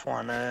tough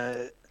one.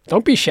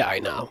 Don't be shy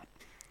now.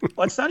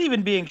 Well, it's not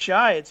even being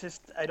shy. It's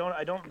just I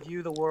don't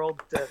view the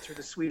world through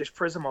the Swedish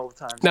prism all the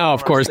time. So No, I of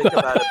don't always course think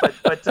about it.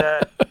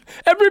 But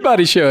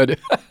Everybody should.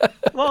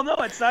 well, no,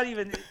 it's not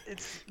even.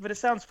 But it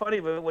sounds funny.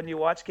 But when you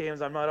watch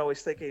games, I'm not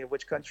always thinking of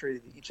which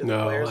country each of the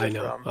No, players I are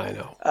know, from. I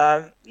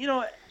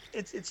know.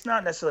 It's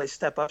not necessarily a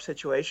step up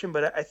situation,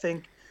 but I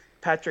think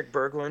Patrick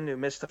Berglund, who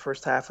missed the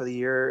first half of the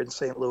year in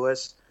St.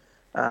 Louis,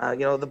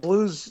 the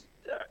Blues,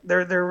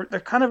 they're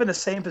kind of in the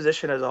same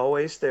position as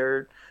always.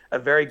 They're a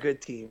very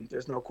good team.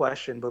 There's no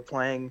question. But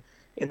playing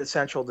in the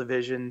Central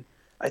Division,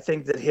 I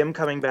think that him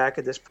coming back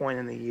at this point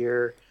in the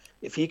year,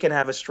 if he can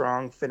have a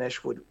strong finish,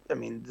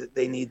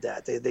 they need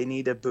that. They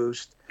need a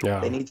boost. Yeah.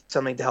 They need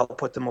something to help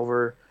put them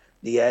over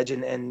the edge,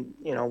 and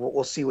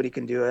we'll see what he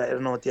can do. I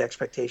don't know what the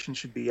expectation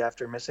should be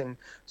after missing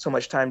so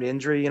much time to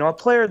injury. A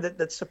player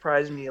that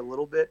surprised me a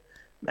little bit,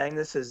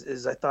 Magnus,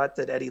 is I thought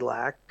that Eddie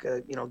Lack,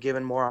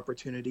 given more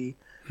opportunity,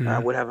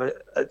 would have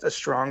a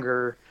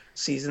stronger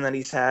season than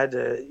he's had.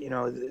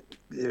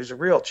 There's a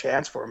real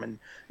chance for him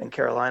in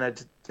Carolina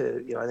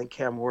to I think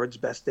Cam Ward's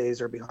best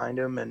days are behind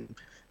him, and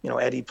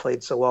Eddie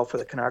played so well for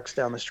the Canucks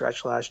down the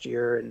stretch last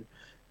year, and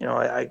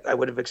I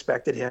would have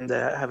expected him to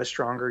have a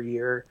stronger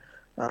year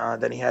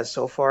than he has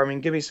so far. I mean,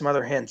 give me some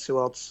other hints. Who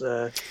else?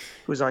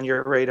 Who's on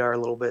your radar a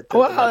little bit?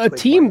 Well, a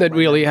team that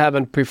really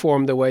haven't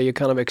performed the way you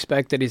kind of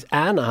expected is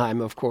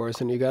Anaheim, of course,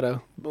 and you got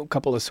a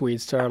couple of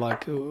Swedes there.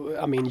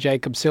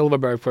 Jacob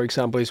Silfverberg, for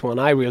example, is one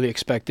I really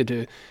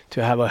expected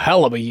to have a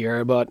hell of a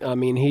year, but I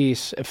mean,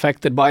 he's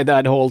affected by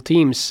that whole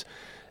team's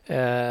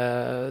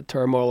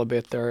turmoil a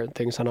bit there.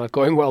 Things are not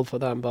going well for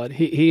them, but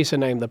he's a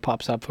name that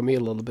pops up for me a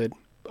little bit.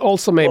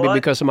 Also, maybe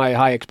because of my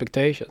high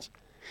expectations.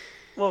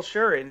 Well,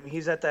 sure, and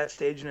he's at that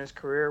stage in his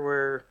career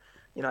where,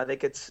 I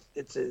think it's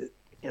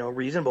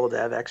reasonable to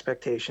have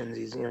expectations.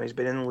 He's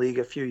been in the league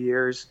a few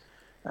years.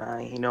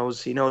 He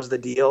knows the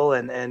deal,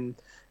 and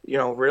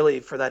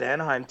really for that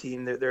Anaheim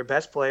team, their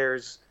best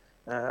players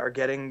are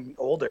getting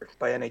older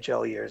by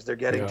NHL years. They're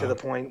getting to the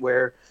point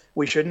where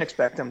we shouldn't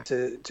expect them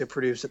to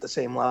produce at the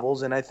same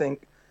levels, and I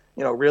think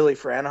really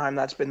for Anaheim,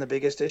 that's been the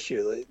biggest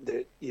issue.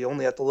 You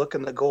only have to look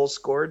in the goals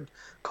scored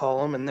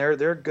column, and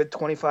they're a good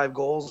 25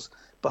 goals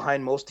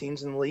behind most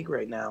teams in the league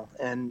right now,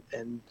 and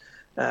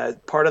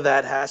part of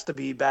that has to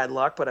be bad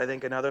luck, but I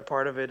think another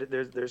part of it,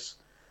 there's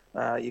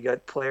you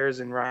got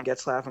players in Ryan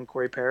Getzlaf and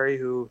Corey Perry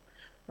who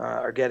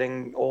are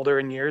getting older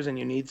in years, and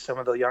you need some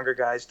of the younger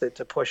guys to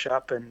push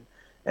up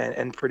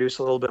and produce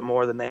a little bit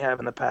more than they have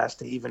in the past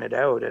to even it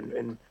out,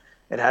 and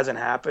it hasn't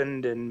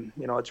happened, and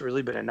it's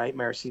really been a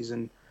nightmare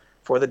season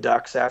for the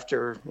Ducks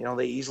after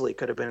they easily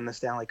could have been in the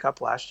Stanley Cup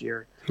last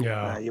year.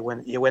 Yeah, you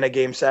win a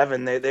Game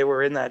 7. They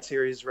were in that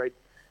series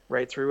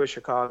right through with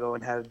Chicago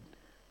and had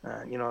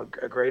a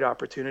great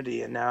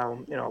opportunity, and now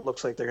it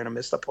looks like they're going to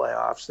miss the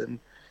playoffs, and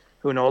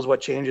who knows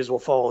what changes will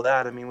follow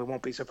that. I mean, we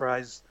won't be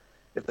surprised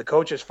if the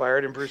coach is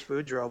fired and Bruce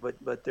Boudreau,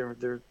 but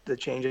the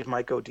changes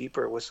might go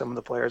deeper with some of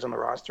the players on the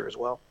roster as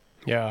well.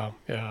 Yeah,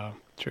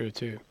 true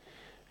too.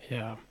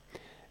 Yeah.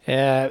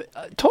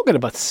 Talking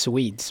about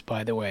Swedes,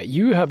 by the way,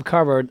 you have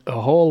covered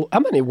how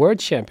many World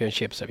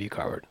Championships have you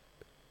covered?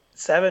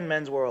 7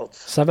 men's worlds.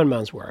 7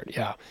 men's world,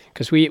 yeah.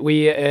 Because we've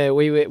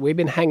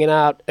been hanging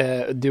out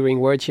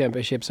during World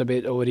Championships a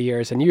bit over the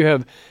years, and you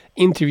have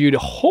interviewed a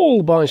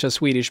whole bunch of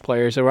Swedish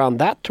players around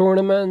that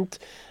tournament,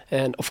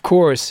 and of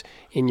course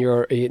in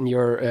your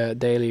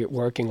daily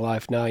working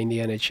life now in the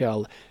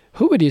NHL.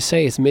 Who would you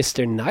say is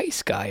Mr.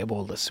 Nice Guy of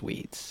all the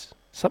Swedes?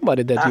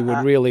 Somebody that you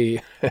would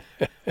really.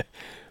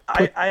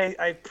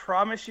 I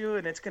promise you,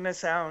 and it's going to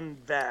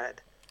sound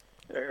bad.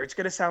 Or it's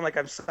going to sound like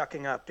I'm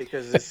sucking up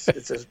because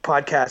it's a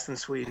podcast in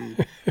Sweden,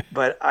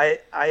 but I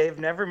have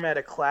never met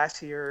a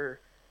classier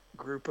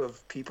group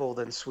of people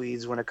than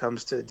Swedes when it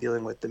comes to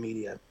dealing with the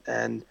media.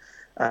 And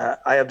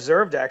I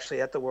observed actually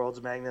at the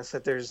Worlds, Magnus,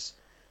 that there's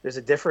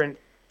a different,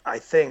 I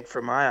think,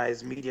 from my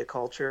eyes, media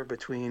culture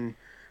between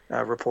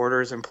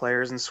reporters and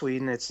players in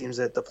Sweden. It seems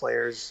that the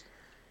players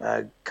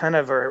kind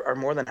of are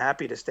more than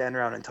happy to stand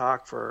around and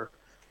talk for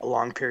a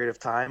long period of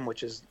time,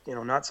 which is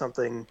not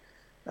something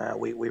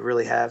we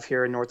really have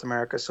here in North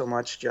America so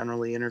much.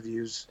 Generally,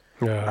 interviews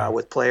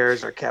with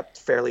players are kept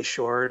fairly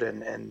short,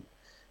 and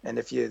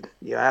if you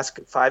ask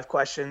 5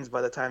 questions,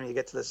 by the time you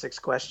get to the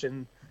 6th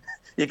question,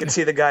 you can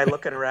see the guy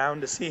looking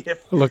around to see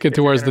if looking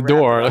towards the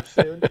door.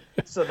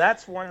 So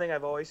that's one thing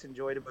I've always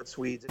enjoyed about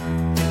Swedes.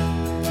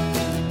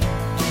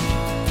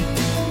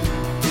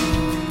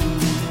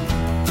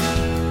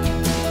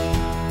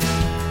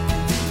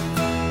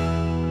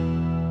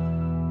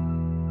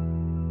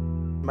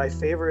 My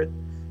favorite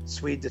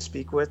Swede to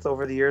speak with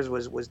over the years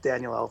was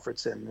Daniel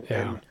Alfredsson.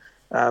 Yeah.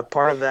 And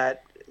part of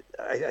that,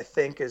 I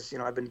think, is,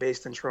 I've been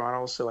based in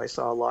Toronto, so I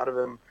saw a lot of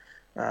him.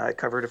 I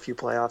covered a few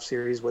playoff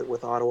series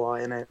with Ottawa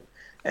in it.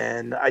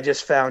 And I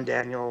just found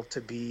Daniel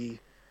to be,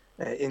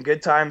 in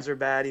good times or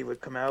bad, he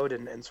would come out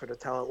and sort of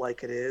tell it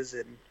like it is.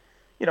 And,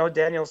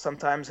 Daniel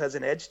sometimes has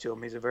an edge to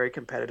him. He's a very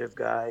competitive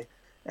guy,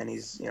 and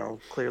he's,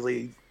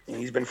 clearly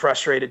he's been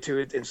frustrated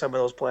too in some of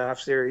those playoff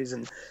series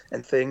and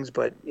things,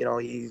 but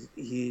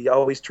he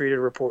always treated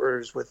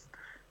reporters with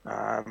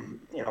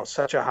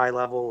Such a high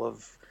level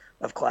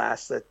of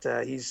class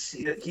that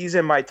he's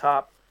in my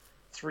top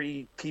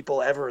 3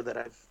 people ever that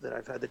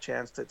I've had the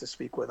chance to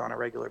speak with on a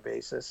regular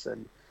basis,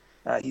 and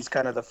he's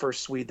kind of the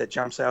first Swede that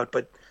jumps out.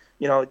 But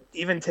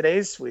even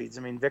today's Swedes,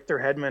 I mean, Victor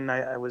Hedman,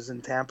 I was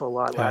in Tampa a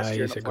lot last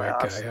year in the He's a great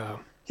playoffs. guy. Yeah.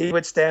 He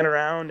would stand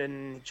around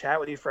and chat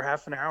with you for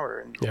half an hour.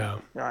 And Yeah.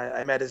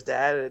 I met his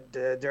dad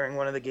during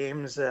one of the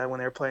games when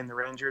they were playing the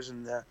Rangers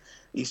in the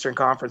Eastern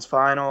Conference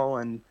Final,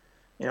 and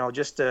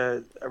just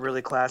a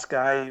really class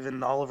guy.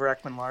 Even Oliver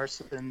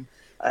Ekman-Larsson,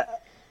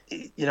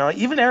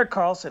 even Erik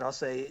Karlsson. I'll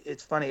say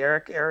it's funny.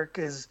 Erik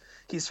is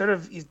he's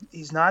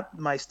not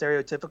my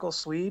stereotypical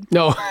Swede.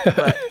 No,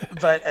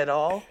 but at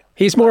all.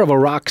 He's more of a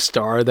rock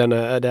star than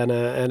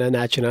a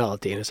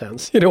nationality in a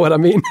sense. You know what I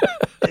mean?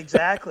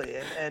 Exactly,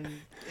 and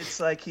it's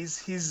like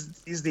he's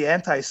the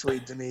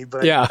anti-Swede to me.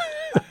 But yeah,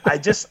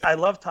 I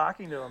love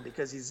talking to him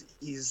because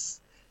he's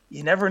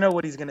you never know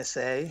what he's going to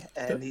say,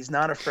 and he's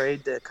not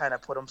afraid to kind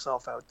of put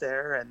himself out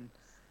there. And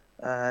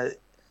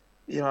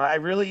I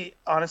really,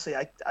 honestly,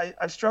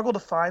 I've struggled to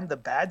find the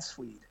bad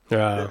Swede.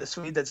 Yeah. The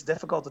Swede that's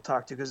difficult to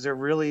talk to because they're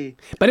really.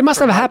 But it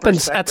must have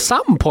happened at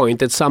some point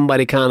that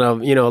somebody kind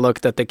of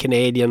looked at the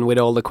Canadian with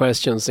all the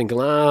questions, thinking,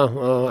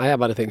 I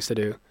have other things to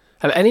do.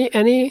 Have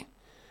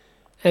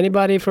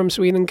anybody from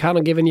Sweden kind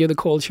of given you the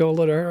cold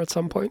shoulder there at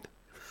some point?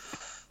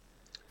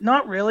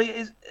 Not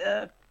really.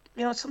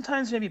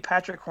 Sometimes maybe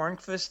Patrick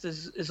Hornqvist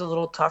is a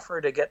little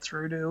tougher to get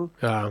through to.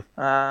 Yeah.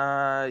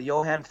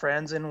 Johan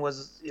Franzen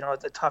was,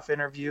 a tough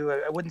interview.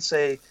 I wouldn't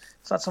say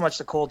it's not so much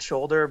the cold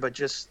shoulder, but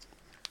just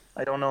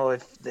I don't know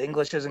if the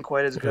English isn't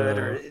quite as good,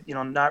 or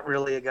not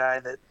really a guy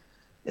that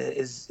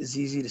is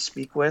easy to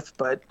speak with.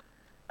 But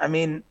I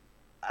mean,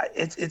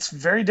 it's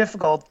very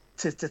difficult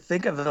to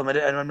think of them, and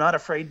I'm not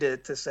afraid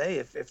to say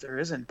if there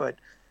isn't. But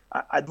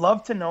I'd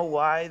love to know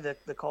why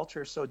the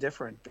culture is so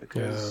different,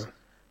 because.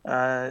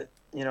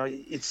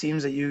 It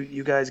seems that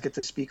you guys get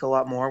to speak a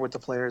lot more with the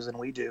players than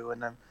we do,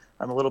 and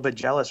I'm a little bit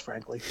jealous,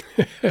 frankly.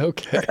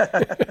 Okay.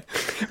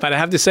 But I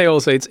have to say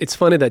also, it's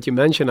funny that you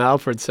mentioned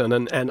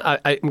Alfredsson, and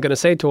I'm going to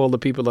say to all the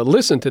people that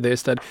listen to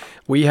this that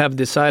we have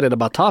decided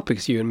about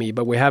topics, you and me,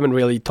 but we haven't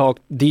really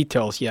talked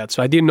details yet.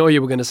 So I didn't know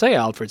you were going to say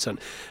Alfredsson.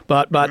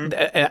 But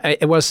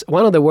it was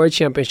one of the World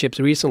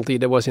Championships recently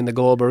that was in the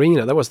Globe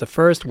Arena. That was the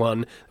first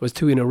one. It was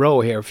 2 in a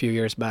row here a few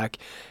years back.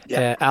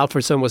 Yeah.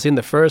 Alfredsson was in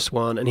the first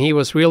one, and he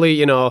was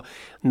really,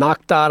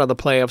 knocked out of the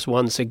playoffs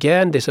once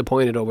again,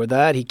 disappointed over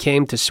that. He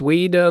came to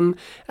Sweden.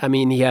 I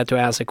mean, he had to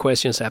answer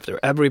questions after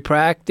every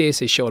practice.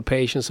 He showed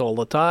patience all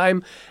the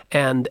time.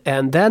 And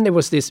then there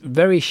was this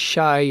very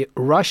shy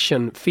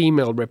Russian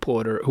female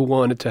reporter who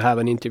wanted to have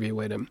an interview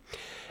with him.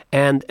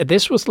 And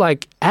this was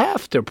like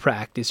after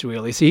practice,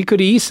 really. So he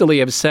could easily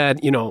have said,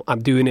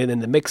 I'm doing it in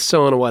the mix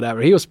zone or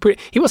whatever. He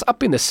was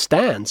up in the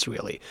stands,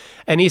 really.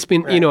 And he's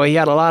been, right. He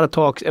had a lot of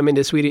talks. I mean,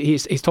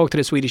 he's talked to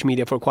the Swedish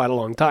media for quite a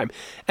long time.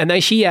 And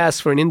then she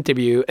asked for an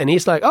interview, and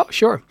he's like, oh,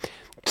 sure.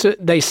 So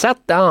they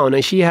sat down,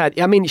 and she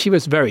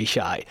was very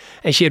shy,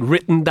 and she had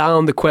written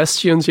down the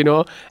questions,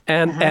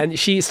 and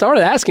she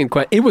started asking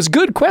questions. It was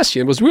good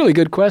questions. It was really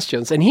good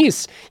questions. And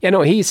he's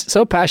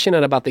so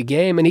passionate about the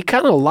game, and he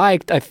kind of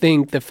liked, I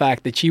think, the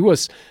fact that she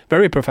was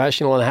very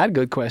professional and had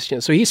good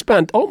questions. So he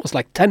spent almost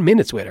like 10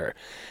 minutes with her.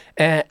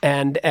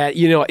 And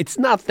it's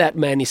not that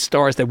many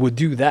stars that would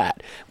do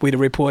that with a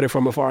reporter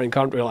from a foreign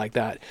country like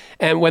that.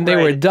 And when they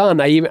were done,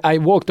 I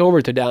walked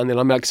over to Daniel.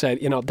 I'm like, said,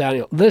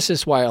 Daniel, this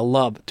is why I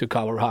love to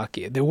cover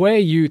hockey. The way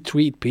you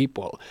treat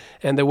people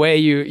and the way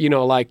you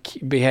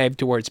behave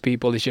towards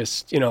people is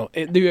just,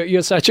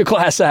 you're such a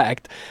class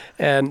act.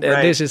 And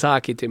this is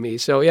hockey to me.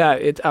 So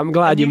yeah, I'm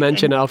glad you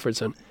mentioned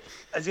Alfredsson.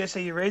 I was gonna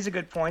say, you raise a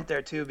good point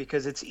there too,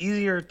 because it's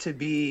easier to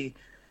be.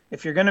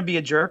 If you're going to be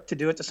a jerk, to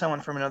do it to someone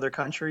from another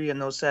country in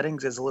those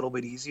settings is a little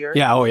bit easier.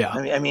 Yeah, oh yeah.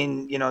 I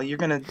mean, you're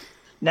going to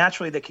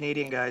naturally, the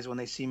Canadian guys, when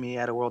they see me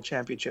at a World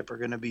Championship, are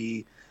going to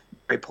be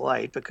very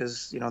polite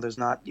because there's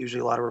not usually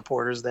a lot of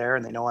reporters there,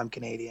 and they know I'm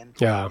Canadian.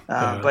 Yeah.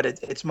 But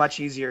it's much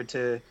easier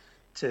to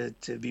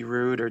be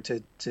rude or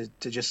to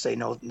just say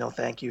no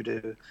thank you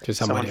to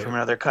someone from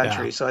another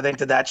country. Yeah. So I think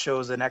that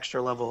shows an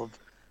extra level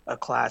of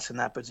class in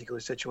that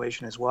particular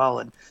situation as well.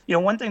 And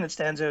one thing that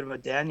stands out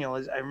about Daniel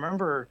is I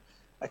remember.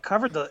 I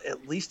covered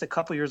at least a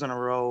couple years in a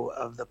row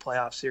of the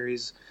playoff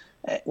series,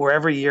 where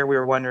every year we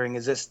were wondering,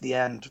 is this the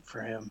end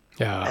for him?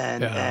 Yeah.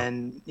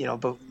 And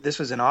but this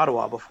was in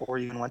Ottawa before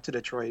he even went to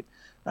Detroit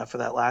for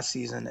that last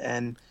season.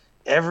 And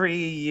every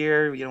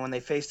year, when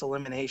they faced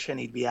elimination,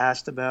 he'd be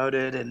asked about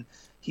it, and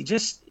he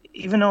just,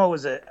 even though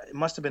it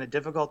must have been a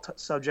difficult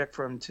subject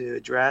for him to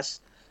address,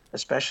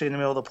 especially in the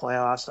middle of the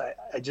playoffs,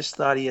 I just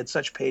thought he had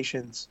such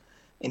patience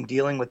in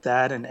dealing with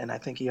that, and I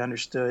think he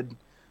understood.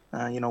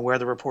 Where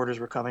the reporters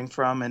were coming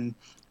from. And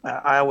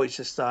I always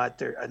just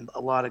thought a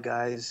lot of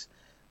guys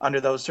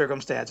under those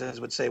circumstances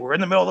would say, we're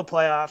in the middle of the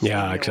playoffs.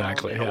 Yeah,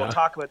 exactly. We'll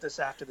talk about this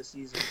after the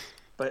season.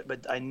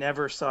 But I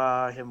never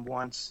saw him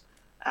once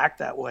act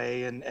that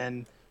way.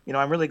 And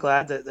I'm really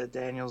glad that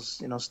Daniel's,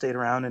 stayed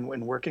around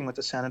and working with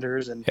the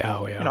Senators. And,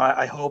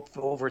 I hope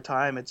over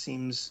time it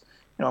seems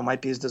it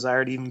might be his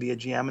desire to even be a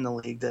GM in the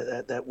league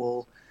that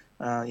will,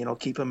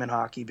 keep him in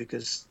hockey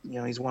because,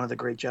 he's one of the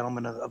great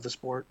gentlemen of the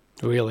sport.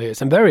 Really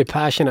is, and very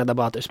passionate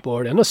about the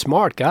sport, and a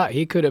smart guy.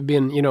 He could have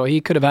been,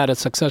 he could have had a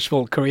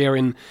successful career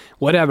in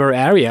whatever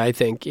area. I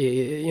think,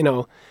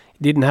 it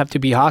didn't have to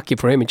be hockey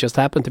for him. It just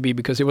happened to be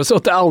because he was so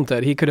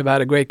talented. He could have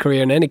had a great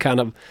career in any kind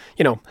of,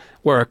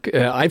 work.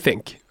 I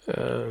think.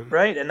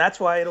 Right, and that's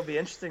why it'll be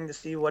interesting to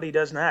see what he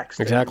does next.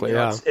 Exactly.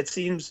 And, it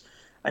seems.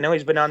 I know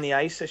he's been on the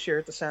ice this year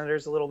at the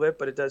Senators a little bit,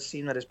 but it does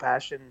seem that his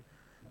passion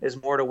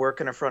is more to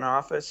work in a front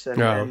office.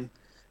 And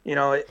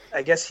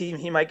I guess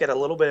he might get a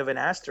little bit of an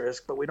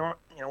asterisk, but we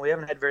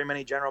haven't had very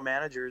many general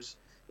managers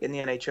in the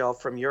NHL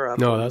from Europe.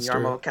 No, that's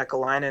Jarmo true.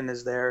 Kekalainen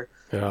is there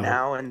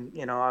now,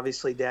 and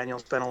obviously Daniel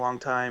spent a long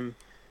time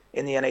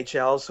in the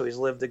NHL, so he's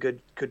lived a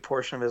good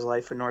portion of his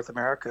life in North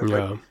America.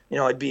 Yeah.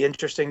 But it'd be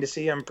interesting to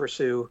see him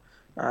pursue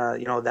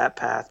that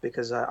path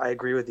because I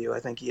agree with you. I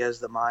think he has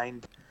the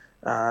mind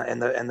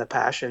and the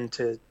passion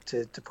to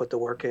put the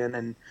work in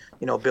and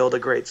build a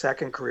great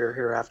second career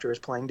here after his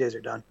playing days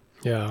are done.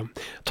 Yeah.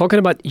 Talking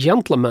about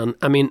gentlemen,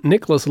 I mean,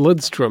 Nicklas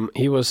Lidstrom,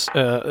 he was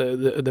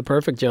the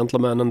perfect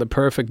gentleman and the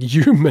perfect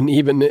human,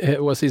 even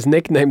was his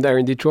nickname there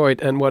in Detroit,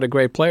 and what a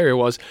great player he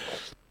was.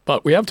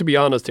 But we have to be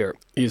honest here,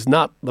 he's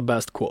not the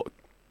best quote.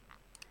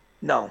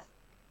 No.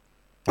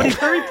 But he's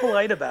very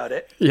polite about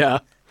it. Yeah.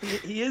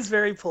 He is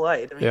very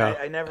polite. I mean, Yeah.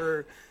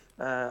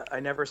 I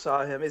never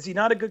saw him. Is he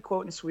not a good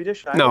quote in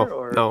Swedish either?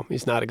 No,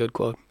 he's not a good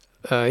quote.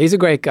 He's a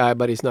great guy,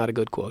 but he's not a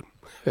good quote.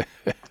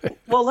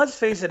 Well, let's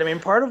face it. I mean,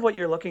 part of what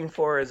you're looking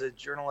for as a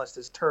journalist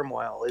is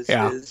turmoil,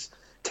 is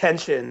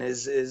tension,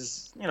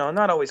 is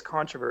not always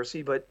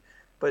controversy, but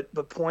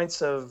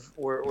points of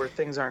where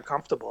things aren't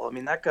comfortable. I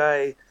mean, that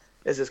guy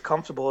is as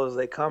comfortable as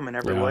they come in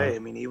every way. I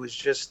mean, he was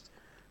just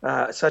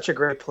such a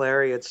great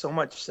player. He had so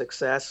much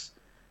success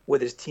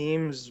with his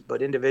teams,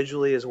 but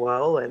individually as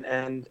well.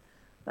 And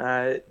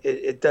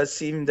it does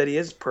seem that he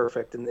is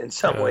perfect in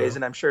some ways,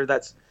 and I'm sure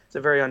it's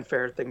a very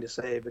unfair thing to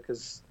say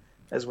because,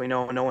 as we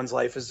know, no one's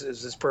life is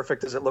as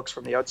perfect as it looks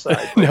from the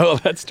outside. No,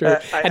 that's true.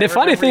 And the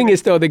funny thing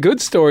is, though, the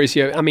good stories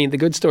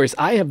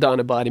I have done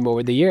about him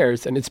over the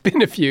years, and it's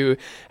been a few,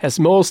 has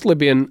mostly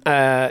been,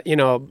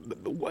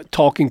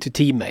 talking to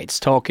teammates,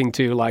 talking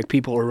to like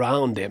people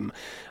around him.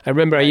 I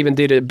remember I even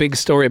did a big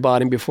story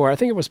about him before. I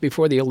think it was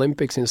before the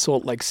Olympics in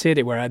Salt Lake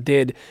City, where I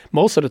did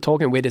most of the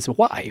talking with his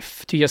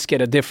wife to just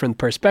get a different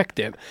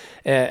perspective.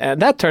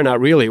 And that turned out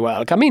really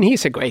well. I mean,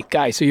 he's a great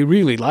guy, so you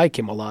really like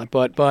him a lot.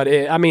 But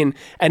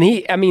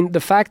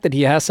the fact that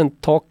he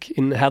hasn't talked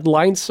in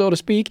headlines, so to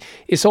speak,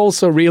 is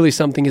also really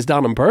something he's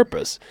done on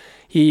purpose.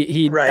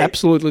 He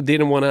absolutely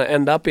didn't want to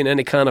end up in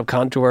any kind of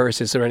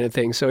controversies or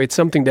anything. So it's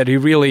something that he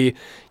really,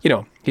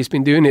 he's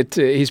been doing it.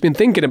 He's been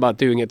thinking about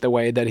doing it the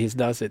way that he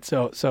does it.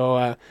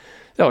 I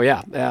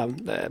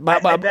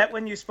bet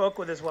when you spoke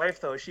with his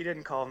wife, though, she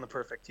didn't call him the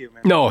perfect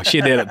human. No, she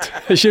didn't.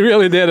 She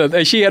really didn't.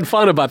 And she had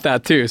fun about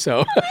that too.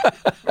 So.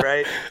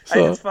 Right.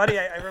 It's funny.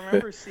 I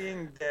remember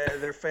seeing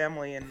their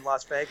family in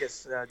Las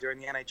Vegas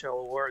during the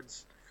NHL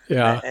awards.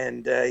 Yeah.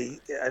 And I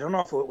don't know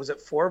if it was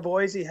 4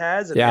 boys he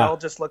has, and they all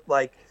just looked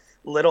like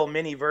little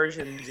mini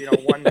versions,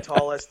 one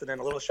tallest and then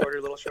a little shorter,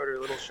 a little shorter,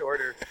 a little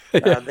shorter.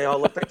 They all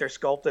look like they're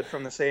sculpted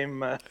from the same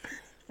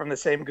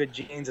good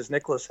genes as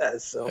Nicklas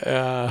has.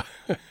 So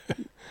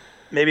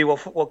maybe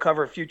we'll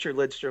cover future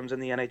Lidstroms in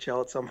the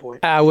NHL at some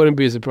point. I wouldn't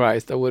be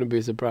surprised. And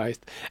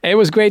it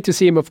was great to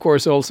see him, of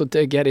course, also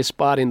to get his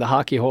spot in the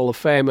Hockey Hall of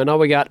Fame. And now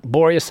we got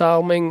Börje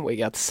Salming, we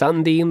got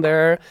Sundin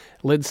there,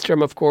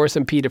 Lidstrom, of course,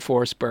 and Peter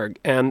Forsberg.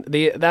 And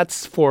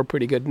that's 4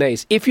 pretty good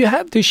names. If you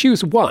have to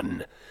choose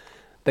one,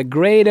 the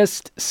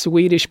greatest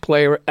Swedish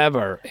player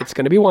ever, it's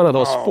going to be one of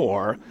those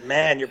 4.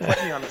 Man, you're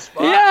putting me on the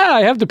spot. Yeah,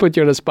 I have to put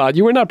you on the spot.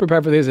 You were not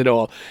prepared for this at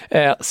all.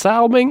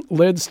 Salming,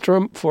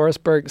 Lidstrom,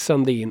 Forsberg,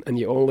 Sundin, and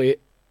you only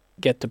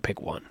get to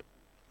pick one.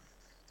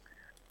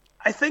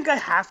 I think I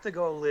have to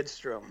go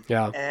Lidstrom.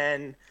 Yeah.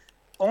 And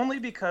only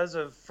because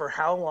of for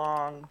how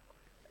long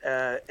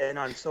and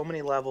on so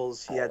many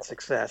levels he had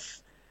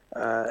success.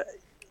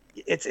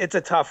 It's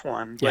a tough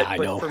one. But, I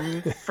know.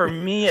 For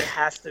me, it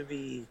has to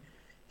be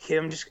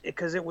him, just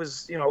because it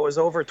was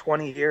over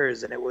 20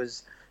 years, and it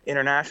was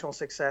international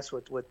success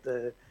with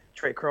the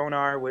Trey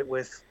Kronar,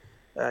 with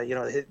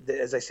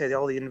as I said,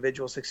 all the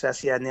individual success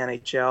he had in the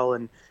NHL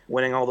and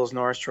winning all those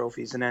Norris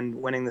trophies, and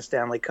then winning the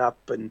Stanley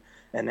Cup and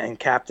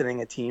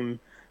captaining a team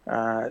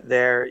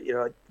there.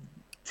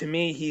 To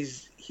me,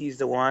 he's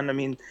the one. I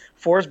mean,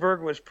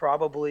 Forsberg was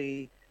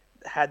probably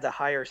had the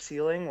higher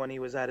ceiling when he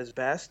was at his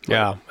best.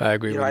 Yeah, I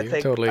agree with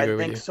you. Totally agree with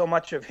you. I think so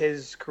much of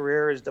his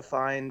career is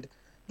defined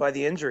by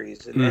the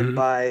injuries and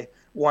by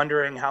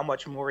wondering how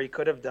much more he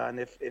could have done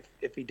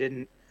if he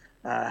didn't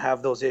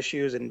have those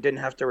issues and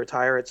didn't have to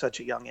retire at such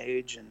a young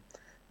age.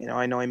 And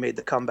I know he made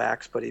the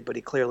comebacks, but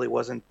he clearly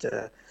wasn't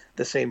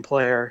the same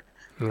player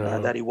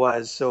that he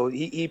was. So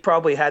he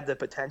probably had the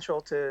potential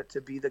to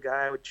be the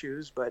guy I would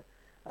choose, but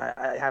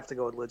I have to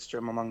go with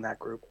Lidstrom among that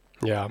group.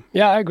 Yeah,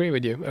 I agree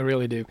with you. I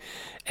really do.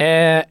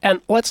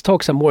 And let's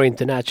talk some more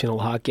international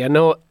hockey. I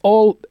know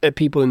all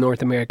people in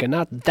North America are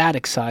not that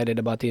excited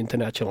about the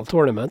international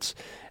tournaments.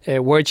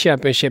 World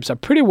Championships are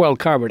pretty well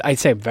covered. I'd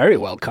say very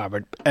well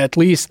covered, at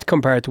least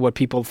compared to what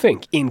people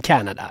think in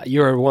Canada.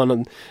 You're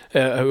one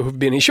who've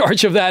been in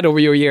charge of that over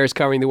your years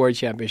covering the World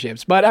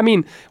Championships. But I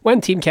mean,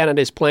 when Team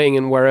Canada is playing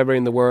in wherever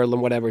in the world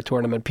and whatever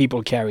tournament,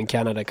 people care in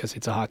Canada because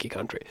it's a hockey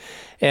country.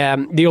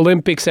 The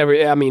Olympics,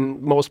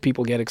 most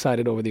people get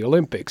excited over the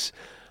Olympics.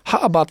 How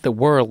about the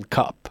World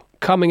Cup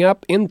coming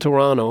up in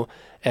Toronto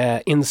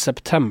in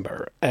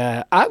September?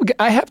 I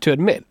have to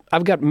admit,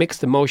 I've got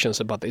mixed emotions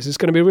about this. It's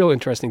going to be real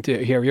interesting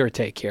to hear your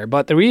take here.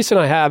 But the reason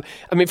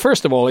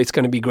first of all, it's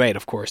going to be great,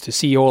 of course, to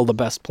see all the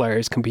best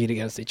players compete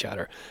against each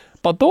other.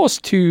 But those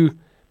two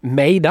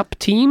made-up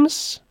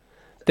teams,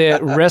 the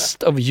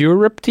rest of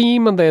Europe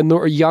team and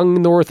the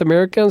young North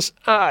Americans,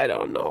 I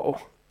don't know.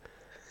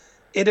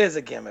 It is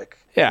a gimmick.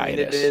 Yeah,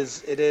 it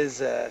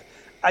is.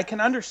 I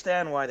can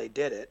understand why they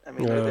did it. I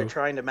mean, they're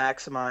trying to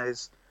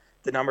maximize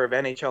the number of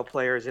NHL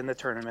players in the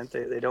tournament.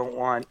 They don't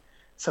want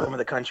some of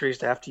the countries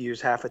to have to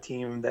use half a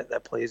team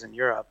that plays in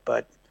Europe.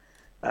 But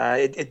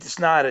it's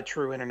not a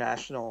true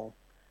international.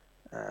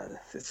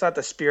 It's not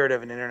the spirit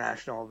of an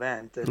international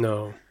event. And,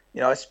 no.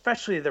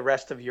 Especially the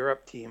rest of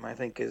Europe team, I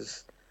think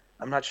is.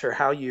 I'm not sure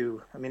how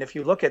you. I mean, if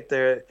you look at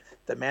the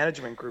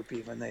management group,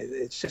 even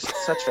it's just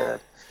such a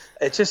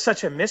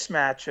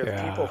mismatch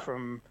of people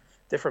from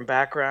different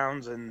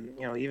backgrounds, and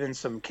even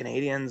some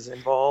Canadians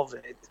involved.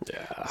 And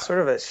it's sort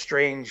of a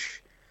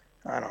strange.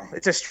 I don't know.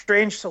 It's a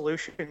strange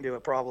solution to a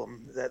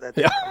problem that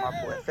they come up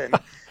with, and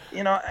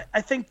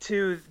I think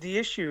too the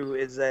issue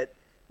is that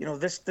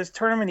this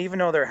tournament, even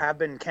though there have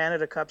been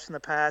Canada Cups in the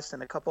past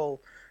and a couple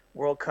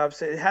World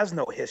Cups, it has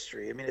no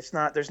history. I mean, it's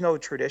not. There's no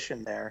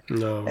tradition there,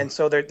 and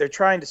so they're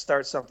trying to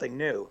start something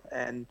new.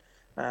 And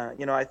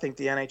I think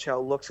the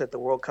NHL looks at the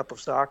World Cup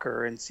of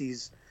Soccer and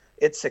sees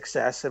its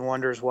success and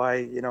wonders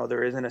why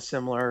there isn't a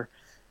similar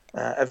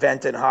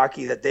event in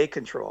hockey that they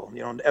control,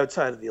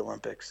 outside of the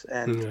Olympics.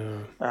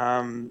 And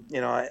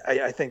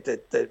I think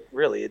that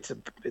really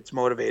it's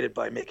motivated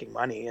by making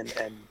money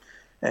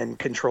and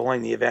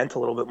controlling the event a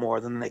little bit more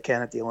than they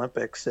can at the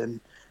Olympics.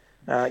 And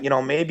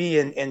maybe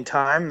in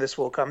time this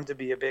will come to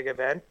be a big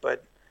event,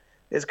 but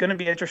it's going to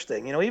be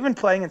interesting. Even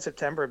playing in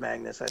September,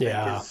 Magnus, I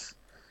think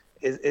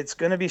it's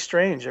going to be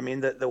strange. I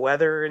mean, the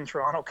weather in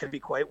Toronto can be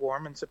quite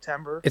warm in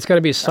September. It's going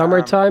to be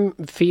summertime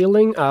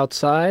feeling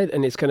outside,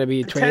 and it's going to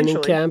be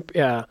training camp.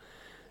 Yeah.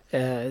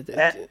 And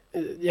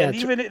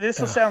even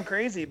this will sound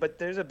crazy, but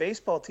there's a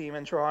baseball team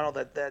in Toronto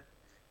that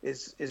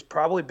is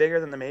probably bigger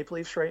than the Maple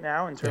Leafs right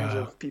now in terms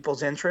of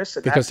people's interest.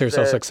 And because they're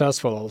so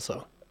successful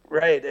also.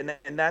 Right,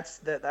 and that's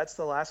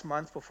the last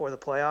month before the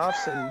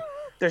playoffs, and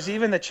there's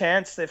even the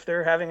chance if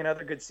they're having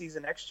another good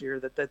season next year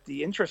that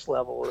the interest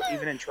level,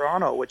 even in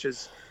Toronto, which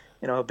is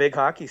a big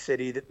hockey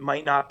city, that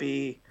might not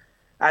be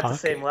at the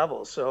same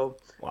level. So,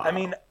 I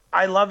mean,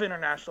 I love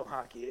international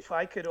hockey. If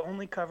I could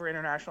only cover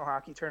international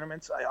hockey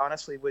tournaments, I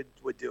honestly would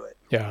do it.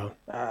 Yeah.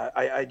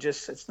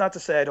 It's not to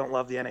say I don't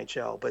love the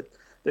NHL, but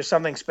there's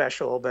something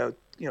special about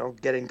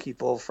getting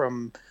people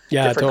from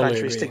different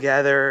countries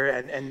together,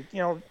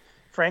 and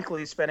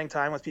frankly, spending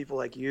time with people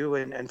like you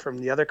and from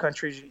the other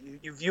countries,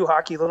 you view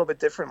hockey a little bit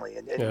differently,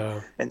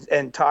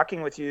 and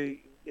talking with you,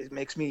 it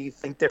makes me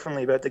think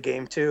differently about the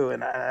game too,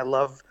 and I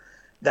love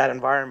that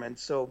environment.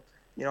 So,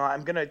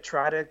 I'm going to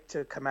try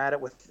to come at it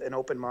with an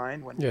open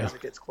mind as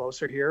it gets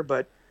closer here,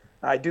 but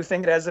I do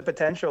think it has the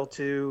potential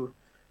to,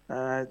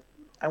 I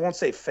won't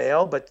say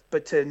fail,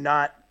 but to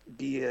not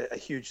be a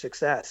huge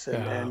success,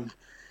 and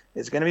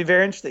it's going to be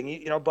very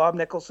interesting. Bob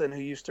Nicholson,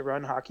 who used to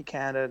run Hockey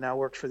Canada, now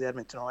works for the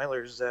Edmonton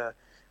Oilers,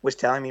 was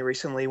telling me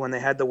recently when they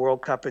had the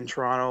World Cup in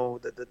Toronto,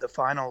 the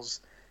finals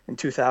in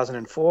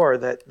 2004,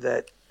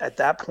 that at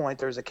that point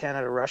there was a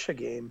Canada-Russia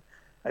game.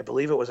 I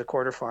believe it was a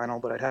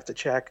quarterfinal, but I'd have to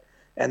check,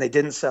 and they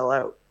didn't sell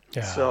out.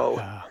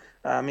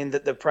 I mean,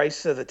 the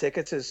price of the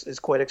tickets is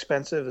quite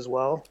expensive as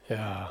well.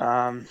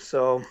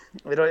 So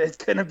it's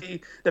going to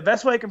be, the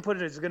best way I can put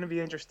it is going to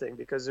be interesting,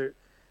 because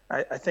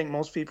I think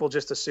most people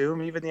just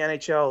assume, even the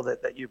NHL,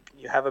 that you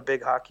have a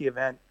big hockey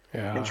event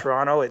in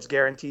Toronto, it's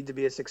guaranteed to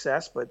be a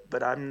success,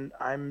 but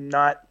I'm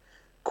not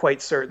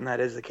quite certain that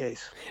is the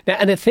case. Now,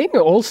 and the thing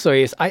also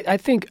is, I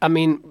think, I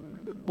mean,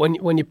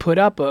 when you put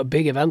up a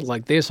big event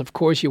like this, of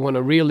course you want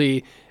to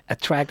really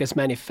attract as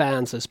many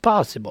fans as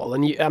possible.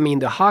 And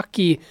the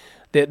hockey,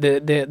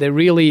 the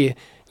really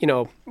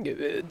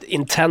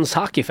intense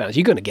hockey fans,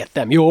 you're going to get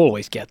them. You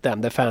always get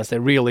them, the fans that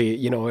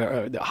really,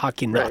 are the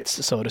hockey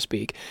nuts, so to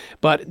speak.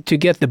 But to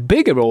get the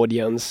bigger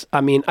audience,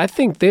 I mean, I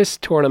think this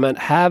tournament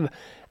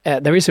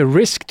there is a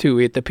risk to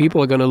it that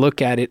people are going to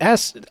look at it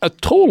as a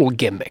total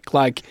gimmick.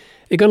 Like,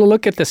 you're going to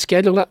look at the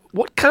schedule,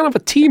 what kind of a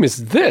team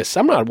is this?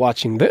 I'm not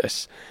watching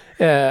this.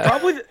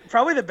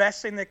 Probably the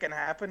best thing that can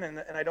happen,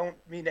 and I don't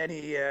mean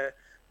any.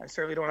 I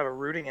certainly don't have a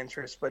rooting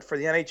interest, but for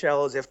the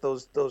NHL is if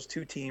those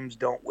two teams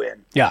don't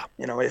win. Yeah.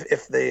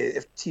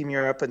 If Team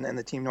Europe and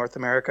the Team North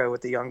America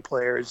with the young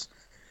players,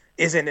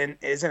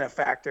 isn't a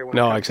factor when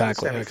No, it comes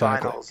exactly, to the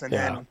semifinals. exactly.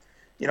 And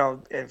Yeah.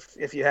 then,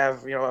 if you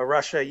have, a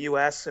Russia,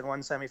 U.S. in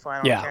one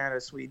semifinal, Yeah.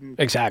 Canada, Sweden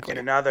Exactly. in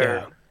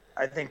another, Yeah.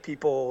 I think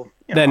people,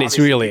 Then it's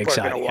obviously really people are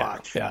exciting. gonna Yeah.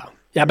 watch. Yeah.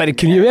 Yeah, but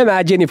can you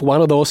imagine if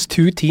one of those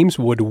two teams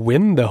would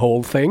win the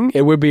whole thing?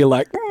 It would be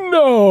like,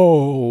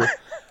 no,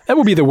 that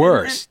would be the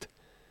worst.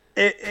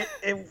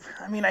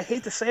 I mean, I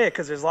hate to say it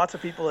because there's lots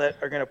of people that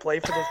are going to play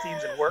for those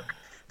teams and work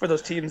for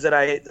those teams that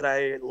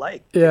I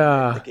like in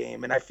the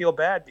game, and I feel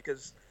bad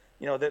because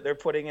they're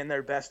putting in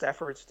their best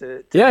efforts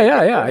to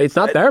Yeah. It's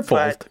not their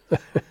fault.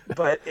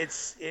 But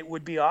it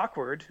would be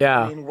awkward.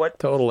 Yeah, I mean,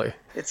 totally.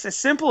 It's the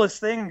simplest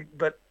thing,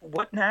 but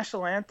what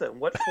national anthem?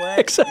 What flag?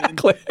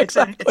 Exactly. It's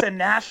a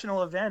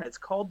national event. It's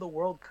called the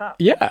World Cup.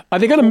 Yeah, are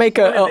they going to make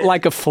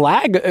a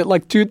flag,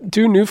 like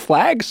two new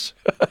flags?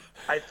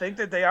 I think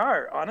that they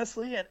are,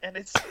 honestly,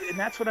 and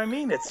that's what I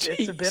mean. It's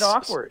a bit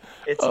awkward.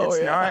 It's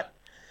not,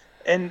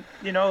 and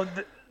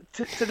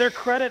to their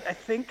credit, I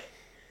think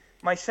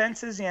my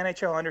sense is the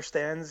NHL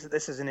understands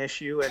this is an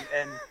issue,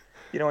 and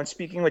in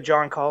speaking with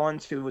John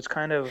Collins, who was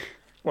kind of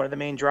one of the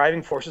main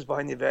driving forces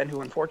behind the event,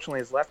 who unfortunately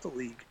has left the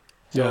league,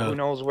 so who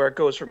knows where it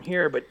goes from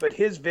here. But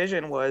his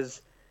vision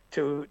was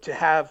to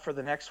have for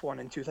the next one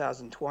in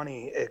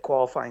 2020 a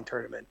qualifying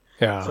tournament.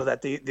 Yeah. So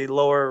that the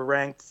lower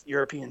ranked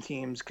European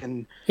teams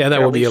can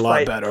that would be a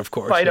lot better, of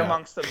course. Fight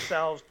amongst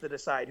themselves to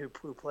decide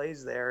who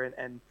plays there,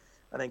 and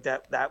I think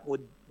that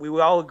would, we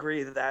would all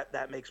agree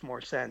that makes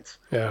more sense.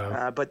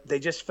 Yeah. But they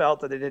just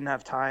felt that they didn't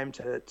have time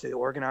to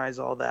organize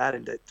all that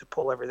and to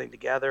pull everything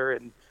together,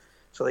 and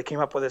so they came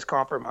up with this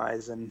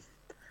compromise. And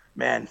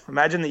man,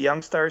 imagine the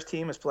Young Stars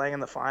team is playing in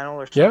the final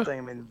or something.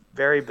 I mean,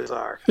 very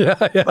bizarre. Yeah,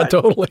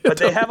 totally. But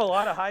they have a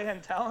lot of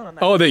high-end talent on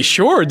that team. They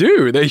sure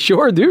do. They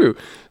sure do.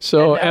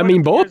 So, I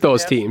mean, both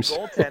those teams.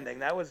 Goaltending,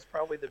 that was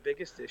probably the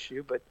biggest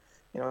issue. But,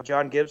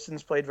 John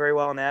Gibson's played very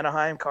well in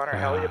Anaheim. Connor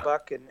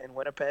Hellebuyck in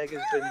Winnipeg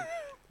has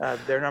been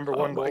their number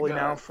one goalie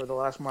now for the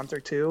last month or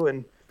two.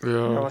 And,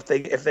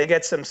 if they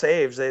get some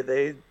saves,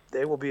 they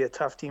will be a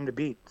tough team to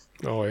beat.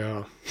 Oh,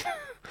 yeah.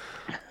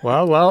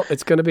 Well,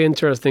 it's going to be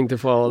interesting to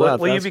follow that.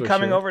 Will you be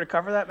coming over to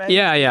cover that, man?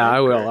 Yeah, I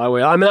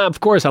will. I mean, of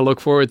course, I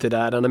look forward to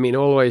that. And I mean,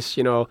 always,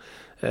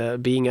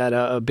 being at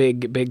a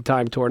big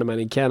time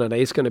tournament in Canada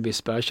is going to be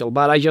special.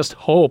 But I just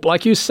hope,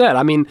 like you said,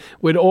 I mean,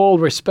 with all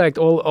respect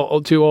to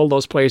all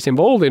those players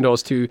involved in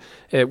those two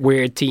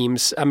weird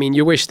teams, I mean,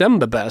 you wish them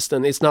the best,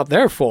 and it's not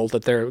their fault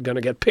that they're going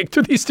to get picked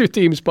to these two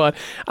teams. But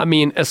I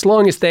mean, as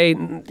long as they,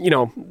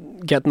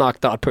 get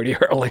knocked out pretty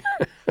early.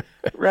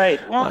 Right.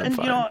 Well, and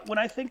when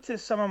I think to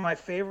some of my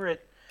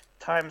favorite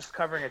times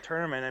covering a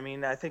tournament, I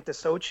mean, I think to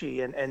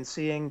Sochi and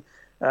seeing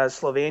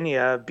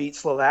Slovenia beat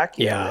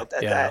Slovakia at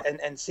that,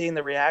 and seeing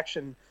the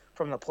reaction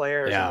from the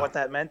players and what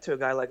that meant to a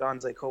guy like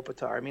Andrzej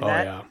Kopitar. I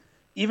mean,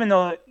 even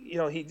though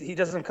he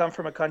doesn't come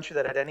from a country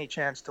that had any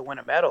chance to win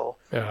a medal,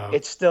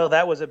 it's still,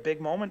 that was a big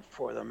moment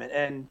for them,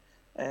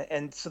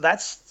 and so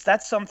that's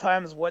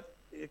sometimes what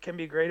it can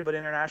be great about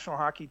international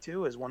hockey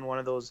too, is when one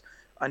of those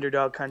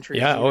underdog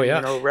countries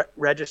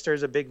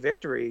registers a big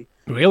victory.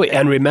 Really,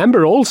 and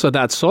remember also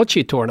that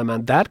Sochi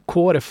tournament, that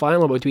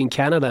quarterfinal between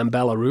Canada and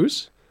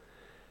Belarus.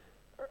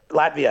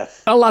 Latvia.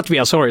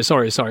 Latvia.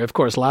 Sorry. Of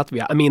course,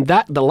 Latvia. I mean,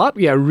 the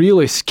Latvia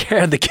really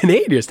scared the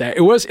Canadians there.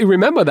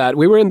 Remember that?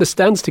 We were in the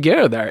stands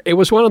together there. It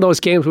was one of those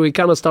games where we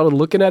kind of started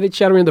looking at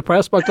each other in the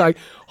press box like,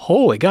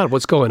 holy God,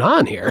 what's going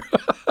on here?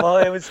 Well,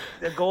 it was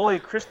the goalie,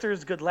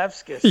 Kristers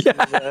Gudlevskis,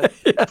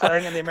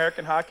 playing in the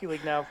American Hockey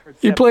League now.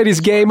 He played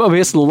his game of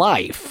his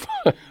life.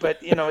 But,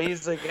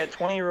 he's like a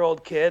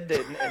 20-year-old kid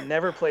and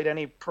never played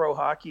any pro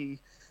hockey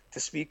to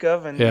speak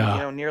of, and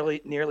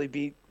nearly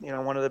beat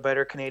one of the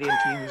better Canadian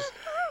teams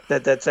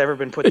that's ever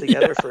been put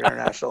together for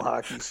international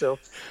hockey. So,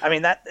 I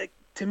mean, that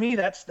to me,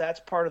 that's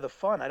part of the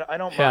fun. I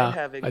don't mind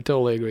having I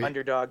totally agree.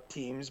 underdog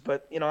teams,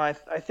 but I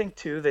think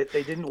too that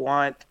they don't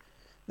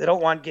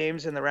want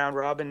games in the round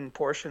robin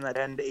portion that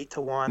end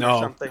 8-1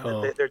 or something.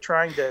 No. They're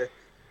trying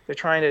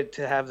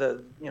to have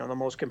the the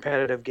most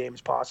competitive games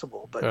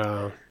possible,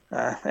 but.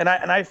 And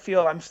I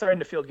feel I'm starting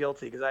to feel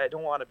guilty because I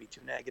don't want to be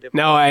too negative.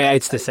 No,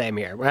 it's the same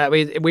here.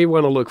 We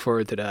want to look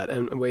forward to that,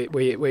 and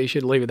we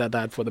should leave it at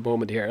that for the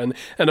moment here.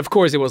 And of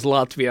course, it was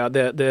Latvia,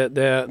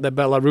 the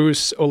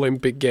Belarus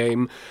Olympic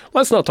game.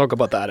 Let's not talk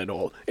about that at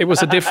all. It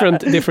was a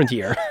different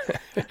year.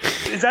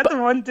 Is that the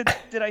one?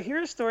 Did I hear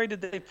a story?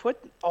 Did they put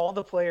all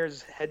the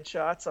players'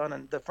 headshots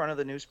on the front of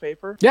the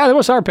newspaper? Yeah, that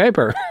was our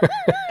paper.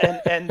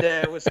 and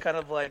it was kind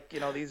of like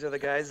these are the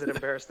guys that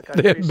embarrassed the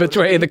country. They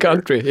betray the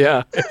country.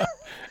 Yeah.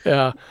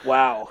 Yeah.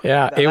 Wow.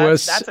 Yeah,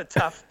 that's a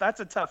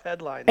tough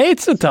headline.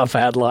 It's a tough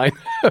headline,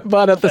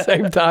 but at the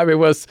same time, it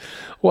was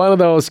one of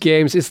those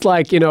games. It's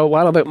like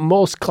one of the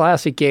most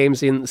classic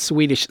games in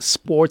Swedish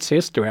sports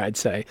history, I'd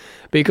say,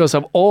 because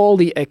of all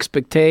the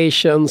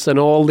expectations and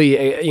all the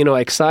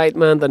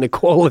excitement and the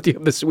quality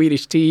of the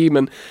Swedish team.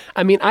 And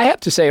I mean, I have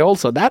to say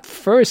also that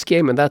first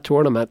game in that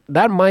tournament,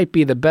 that might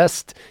be the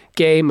best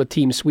game a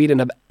team Sweden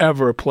have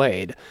ever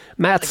played.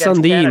 Matt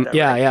Against Sundin,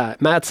 Canada,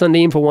 right? Matt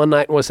Sundin for one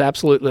night was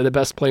absolutely the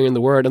best player in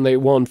the world, and they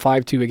won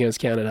 5-2 against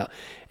Canada.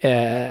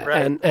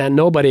 Right. And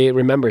nobody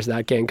remembers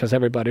that game because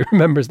everybody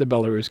remembers the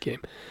Belarus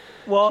game.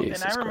 Well,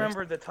 Jesus and I Christ.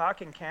 remember the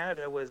talk in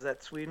Canada was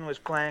that Sweden was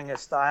playing a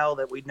style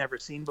that we'd never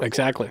seen before.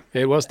 Exactly,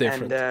 it was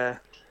different.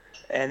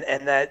 And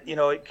that,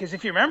 because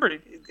if you remember,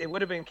 it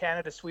would have been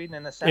Canada-Sweden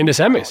in the semis. In the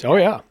semis, oh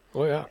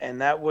yeah.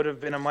 And that would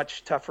have been a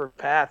much tougher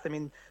path. I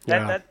mean,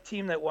 that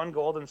team that won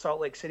gold in Salt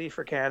Lake City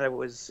for Canada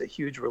was a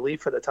huge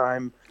relief at the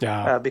time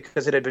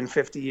because it had been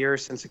 50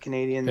 years since a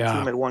Canadian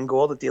team had won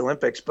gold at the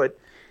Olympics. But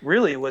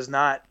really, it was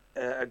not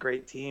a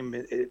great team.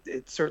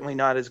 It's certainly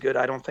not as good,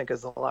 I don't think,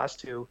 as the last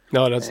two.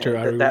 No, that's true.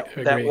 I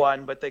agree. That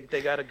won, but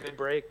they got a good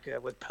break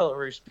with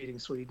Belarus beating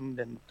Sweden,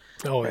 and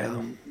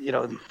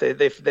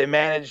they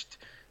managed.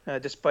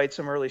 Despite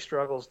some early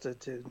struggles,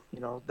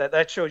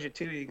 that shows you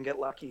too. You can get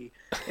lucky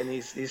in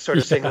these sort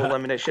of single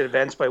elimination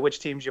events by which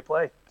teams you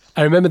play.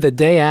 I remember the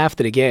day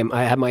after the game,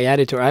 I had my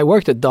editor. I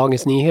worked at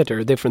Dagens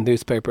Nyheter, a different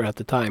newspaper at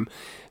the time.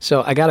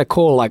 So I got a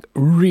call like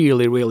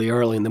really, really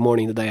early in the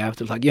morning the day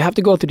after. Like, you have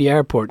to go to the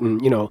airport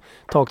and,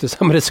 talk to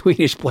some of the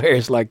Swedish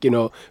players, like,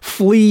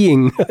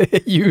 fleeing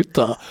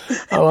Utah.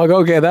 I'm like,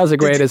 okay, that's a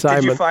great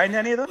assignment. Did you find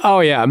any of them? Oh,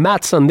 yeah,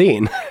 Matt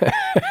Sundin.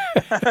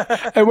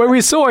 And when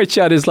we saw each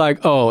other, it's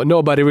like, oh,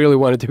 nobody really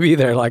wanted to be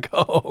there. Like,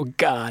 oh,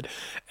 God.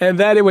 And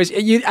then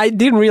I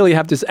didn't really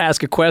have to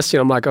ask a question.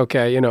 I'm like,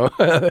 okay,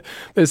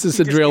 this is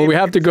a drill. We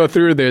have to go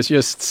through this.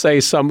 Just say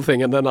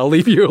something, and then I'll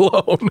leave you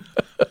alone.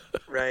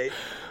 Right.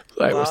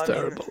 That was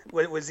terrible.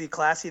 Was he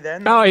classy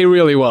then? Oh, he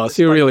really was.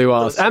 He really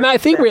was. And I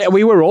think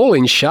we were all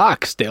in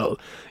shock still.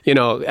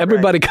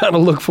 Everybody kind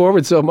of looked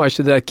forward so much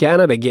to that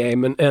Canada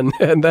game, and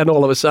then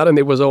all of a sudden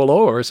it was all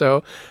over.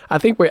 So I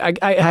think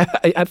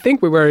I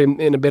think we were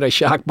in a bit of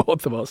shock,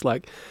 both of us.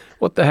 Like,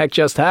 what the heck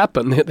just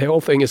happened? The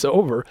whole thing is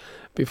over.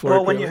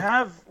 Well, when you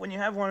have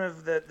one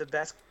of the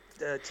best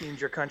teams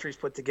your country's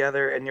put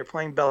together, and you're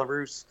playing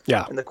Belarus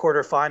in the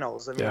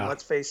quarterfinals. I mean,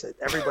 let's face it,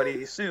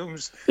 everybody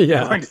assumes you're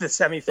going to the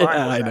semifinals.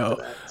 Yeah, I know.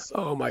 That, so.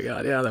 Oh my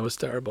God, yeah, that was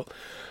terrible.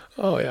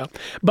 Oh yeah,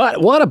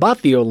 but what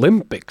about the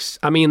Olympics?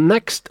 I mean,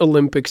 next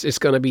Olympics is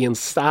going to be in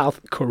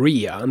South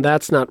Korea, and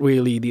that's not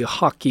really the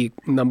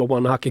number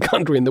one hockey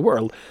country in the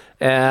world.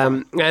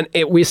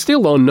 We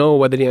still don't know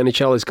whether the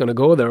NHL is going to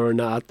go there or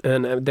not.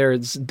 And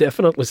there's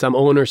definitely some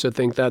owners who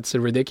think that's a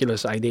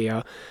ridiculous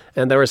idea.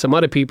 And there are some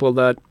other people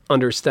that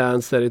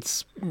understands that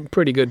it's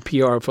pretty good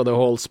PR for the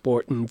whole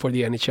sport and for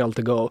the NHL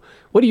to go.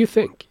 What do you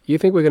think? You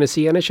think we're going to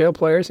see NHL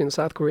players in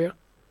South Korea?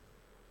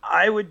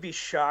 I would be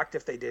shocked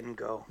if they didn't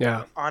go.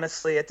 Yeah.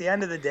 Honestly, at the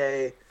end of the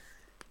day,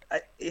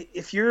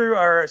 if you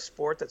are a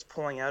sport that's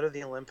pulling out of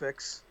the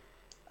Olympics,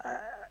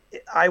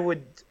 I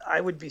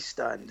would be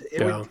stunned.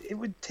 It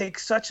would take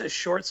such a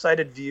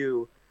short-sighted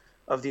view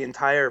of the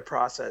entire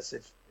process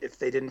if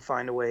they didn't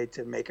find a way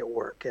to make it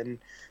work. And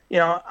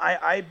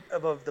I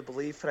am of the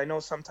belief, and I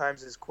know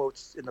sometimes his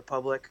quotes in the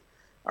public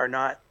are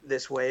not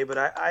this way, but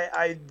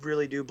I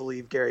really do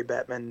believe Gary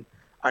Bettman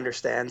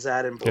understands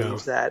that and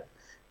believes that.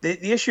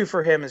 The issue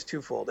for him is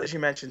twofold. As you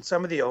mentioned,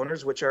 some of the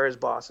owners, which are his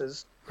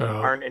bosses,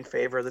 aren't in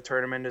favor of the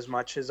tournament as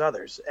much as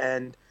others.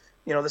 And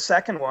the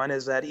second one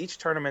is that each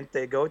tournament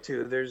they go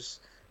to, there's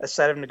a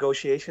set of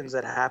negotiations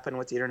that happen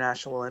with the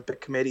International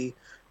Olympic Committee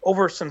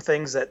over some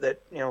things that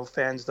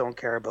fans don't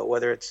care about,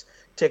 whether it's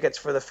tickets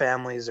for the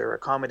families or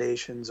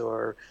accommodations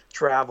or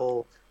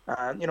travel,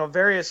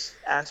 various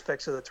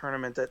aspects of the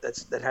tournament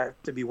that have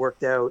to be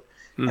worked out.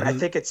 Mm-hmm. And I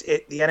think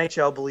the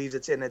NHL believes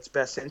it's in its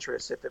best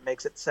interest if it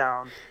makes it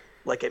sound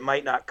like it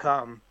might not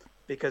come,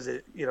 because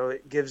it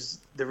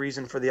gives the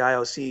reason for the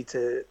IOC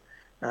to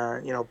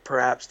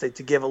perhaps to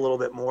give a little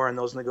bit more in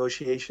those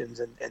negotiations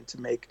and to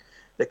make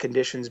the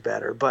conditions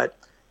better. But,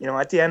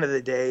 at the end of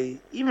the day,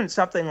 even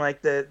something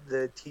like the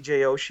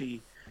TJ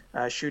Oshie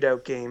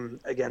shootout game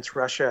against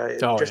Russia in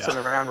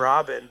the round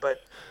robin.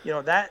 But,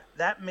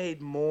 that made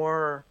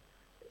more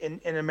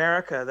in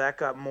America, that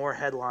got more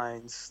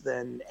headlines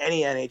than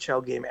any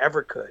NHL game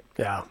ever could.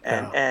 Yeah.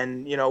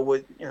 And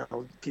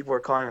people were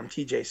calling him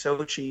TJ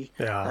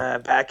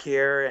Sochi back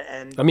here.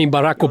 And I mean,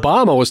 Barack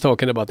Obama was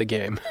talking about the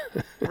game.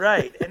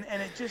 Right. And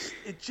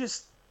it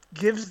just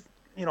gives,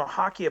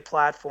 hockey a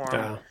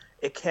platform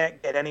it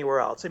can't get anywhere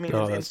else. I mean,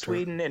 in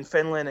Sweden, in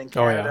Finland, in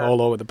Canada.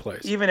 All over the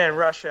place. Even in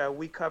Russia,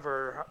 we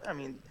cover,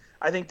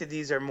 I think that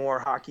these are more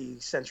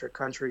hockey-centric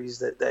countries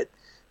that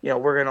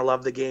we're going to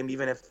love the game,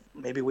 even if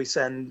maybe we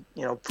send,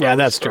 Yeah,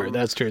 that's true.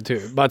 That's true,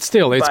 too. But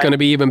still, it's going to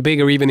be even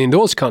bigger even in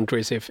those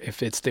countries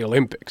if it's the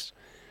Olympics.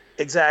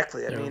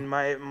 Exactly. I mean,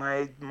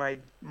 my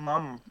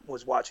mom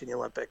was watching the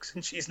Olympics,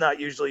 and she's not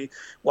usually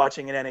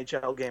watching an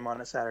NHL game on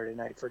a Saturday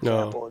night, for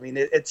example. I mean,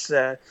 it's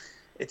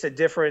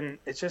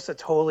just a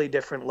totally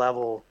different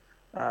level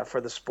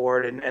for the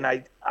sport. And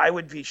I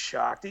would be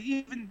shocked.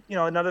 Even,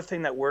 another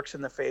thing that works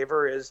in the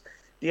favor is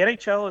the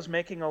NHL is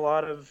making a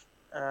lot of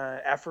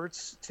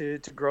efforts to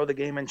grow the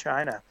game in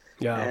China.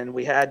 Yeah. And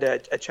we had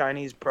a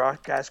Chinese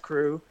broadcast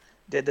crew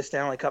did the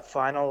Stanley Cup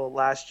final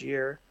last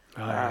year.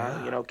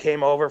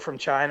 Came over from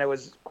China. It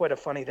was quite a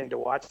funny thing to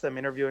watch them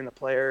interviewing the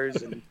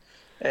players, and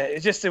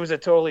it was a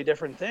totally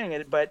different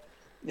thing. But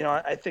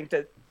I think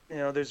that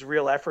there's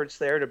real efforts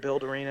there to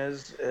build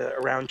arenas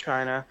around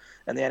China,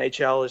 and the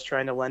NHL is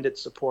trying to lend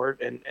its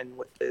support. And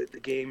with the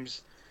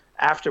games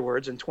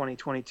afterwards in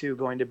 2022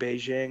 going to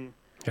Beijing,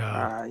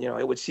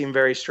 it would seem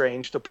very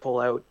strange to pull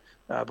out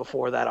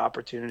before that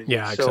opportunity.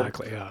 Yeah,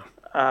 exactly. Yeah.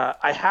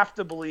 I have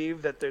to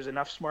believe that there's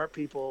enough smart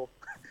people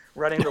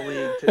running the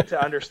league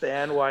to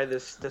understand why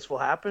this will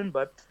happen.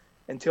 But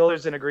until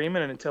there's an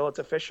agreement and until it's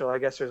official, I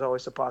guess there's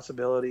always a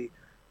possibility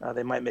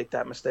they might make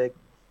that mistake.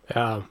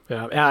 Yeah,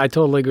 I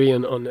totally agree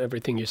on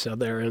everything you said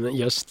there. And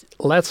just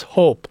let's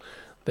hope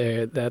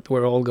that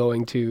we're all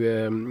going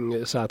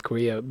to South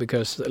Korea,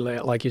 because,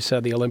 like you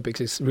said, the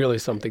Olympics is really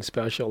something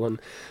special. And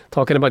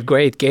talking about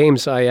great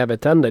games I have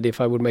attended,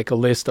 if I would make a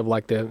list of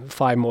like the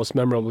 5 most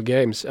memorable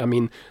games, I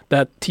mean,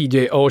 that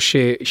TJ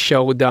Oshie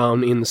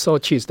showdown in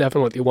Sochi is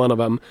definitely one of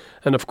them.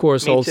 And of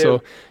course, Me also,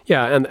 too.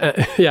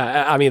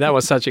 I mean, that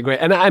was such a great.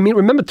 And I mean,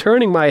 remember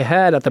turning my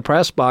head at the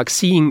press box,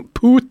 seeing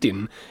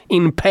Putin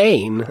in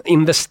pain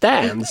in the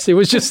stands. It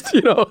was just,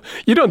 you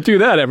don't do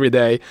that every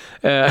day.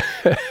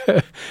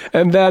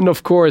 And then,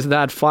 of course,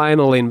 that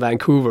final in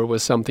Vancouver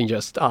was something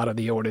just out of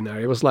the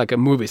ordinary. It was like a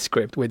movie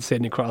script with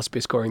Sidney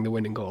Crosby scoring the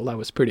winning goal. That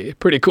was pretty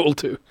cool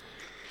too.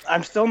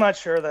 I'm still not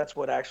sure that's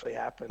what actually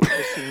happened.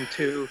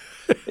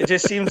 It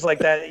just seems like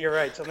that. You're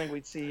right. Something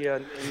we'd see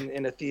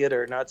in a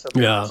theater, not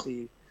something we'd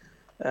see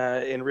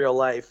in real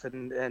life.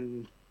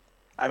 And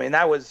I mean,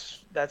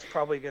 that's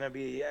probably going to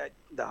be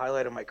the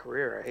highlight of my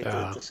career. I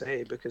hate to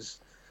say, because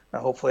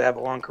hopefully I have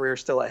a long career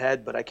still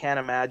ahead, but I can't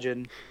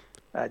imagine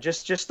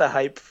just the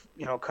hype,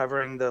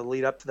 covering the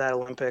lead up to that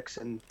Olympics.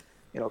 And,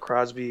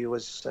 Crosby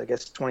was, I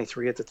guess,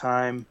 23 at the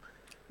time,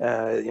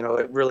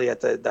 really at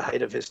the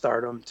height of his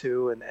stardom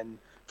too. And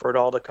for it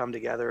all to come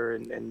together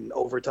and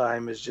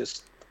overtime is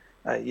just,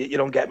 you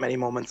don't get many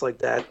moments like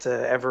that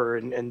ever.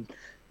 And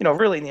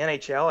really in the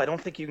NHL, I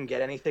don't think you can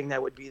get anything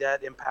that would be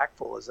that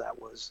impactful as that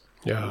was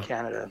in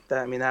Canada.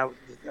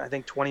 I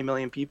think 20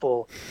 million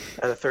people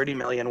out of 30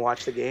 million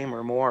watched the game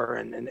or more.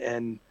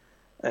 And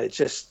it's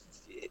just,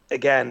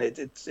 again,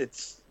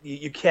 it's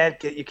you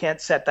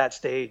can't set that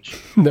stage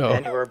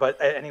anywhere but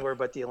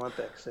the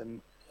Olympics.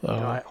 And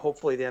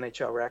hopefully the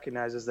NHL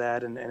recognizes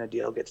that and a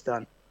deal gets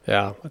done.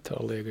 Yeah, I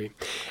totally agree.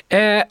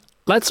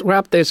 Let's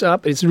wrap this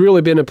up. It's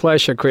really been a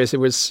pleasure, Chris. It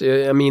was,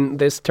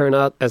 this turned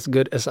out as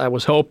good as I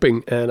was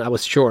hoping, and I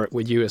was sure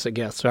with you as a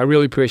guest. So I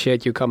really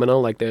appreciate you coming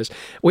on like this.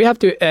 We have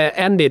to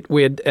end it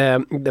with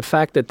the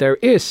fact that there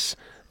is,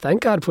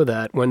 thank God for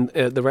that, when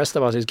the rest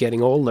of us is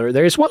getting older,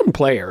 there is one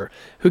player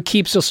who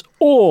keeps us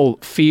all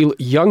feel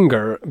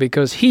younger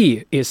because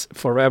he is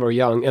forever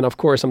young. And of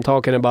course, I'm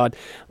talking about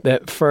the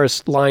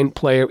first line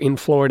player in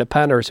Florida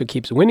Panthers who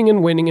keeps winning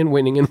and winning and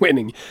winning and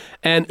winning.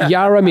 And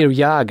Jaromir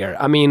Jagr.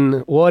 I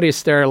mean, what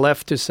is there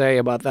left to say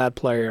about that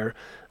player?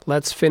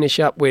 Let's finish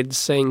up with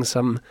saying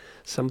some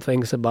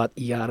things about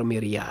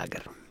Jaromir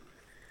Jagr.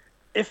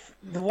 If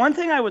the one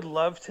thing I would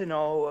love to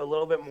know a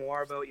little bit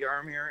more about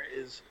Jaromir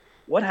is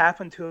what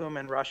happened to him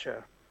in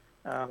Russia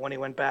when he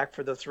went back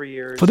for the 3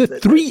 years?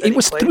 It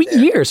was 3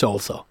 years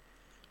also,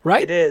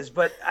 right? It is,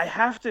 but I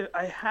have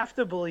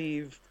to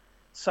believe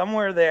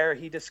somewhere there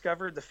he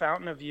discovered the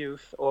fountain of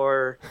youth,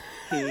 or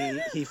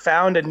he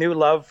found a new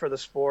love for the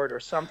sport or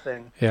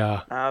something.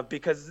 Yeah.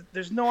 Because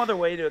there's no other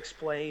way to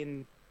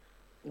explain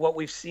what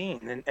we've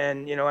seen.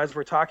 And as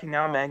we're talking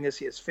now, Magnus,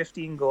 he has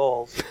 15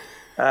 goals.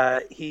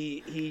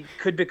 He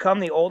could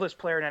become the oldest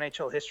player in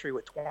NHL history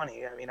with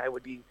 20. I mean, I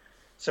would be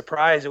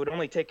surprised. It would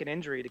only take an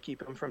injury to keep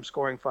him from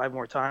scoring 5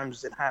 more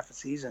times in half a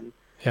season.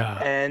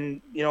 Yeah.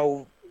 And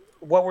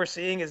what we're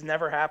seeing has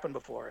never happened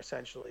before,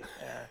 essentially,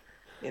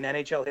 in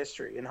NHL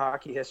history, in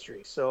hockey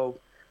history. So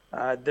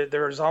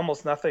there's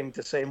almost nothing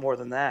to say more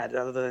than that,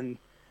 other than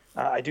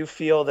I do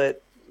feel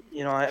that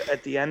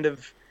at the end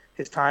of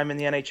his time in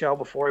the NHL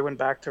before he went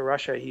back to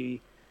Russia, he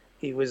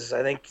was,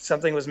 I think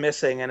something was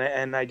missing,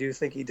 and I do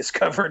think he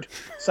discovered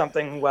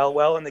something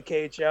well in the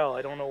KHL.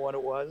 I don't know what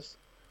it was.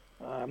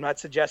 I'm not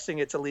suggesting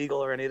it's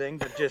illegal or anything,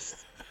 but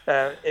just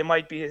it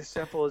might be as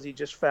simple as he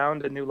just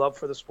found a new love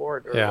for the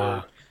sport,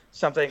 or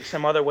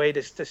some other way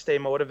to stay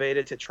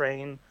motivated, to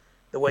train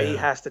the way he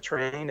has to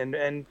train.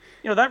 And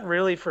that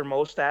really, for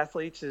most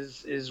athletes,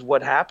 is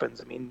what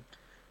happens. I mean,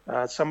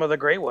 some of the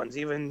great ones,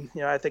 even,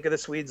 I think of the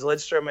Swedes,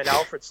 Lidström and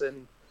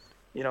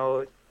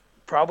Alfredsson,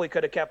 probably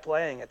could have kept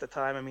playing at the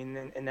time. I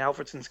mean, in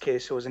Alfredsson's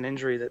case, it was an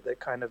injury that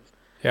kind of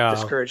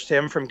discouraged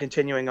him from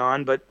continuing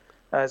on. But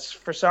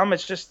for some,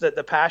 it's just that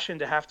the passion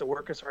to have to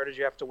work as hard as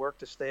you have to work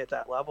to stay at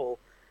that level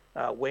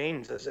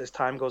wanes as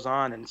time goes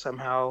on. And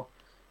somehow,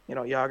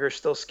 Jagr's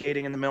still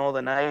skating in the middle of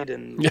the night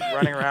and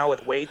running around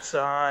with weights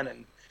on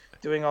and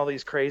doing all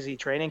these crazy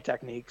training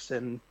techniques.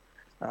 And,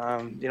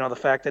 the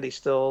fact that he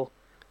still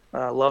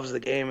loves the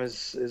game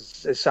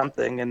is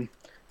something. And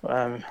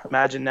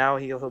imagine now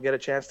he'll get a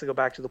chance to go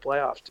back to the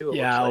playoffs too.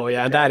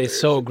 Yeah, that is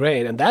so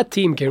great. And that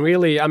team can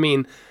really,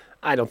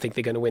 I don't think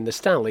they're going to win the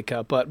Stanley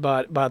Cup,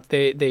 but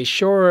they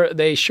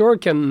sure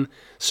can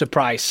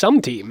surprise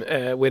some team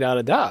without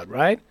a doubt,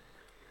 right?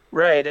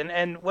 Right,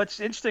 and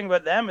what's interesting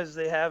about them is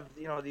they have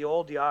the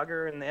old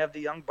Yager and they have the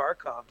young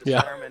Barkov, the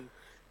centerman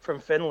from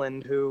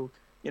Finland, who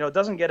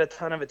doesn't get a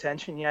ton of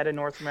attention yet in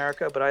North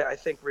America, but I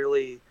think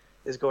really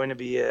is going to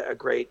be a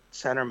great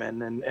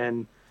centerman.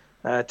 And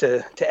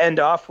to end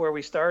off where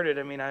we started,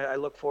 I mean, I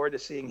look forward to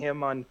seeing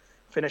him on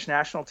Finnish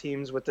national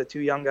teams with the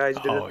two young guys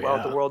who did well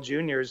at the World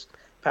Juniors,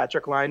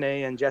 Patrick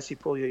Laine and Jesse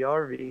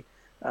Puljujärvi.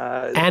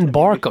 And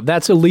Barkov,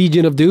 that's a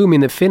Legion of Doom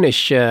in the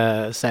Finnish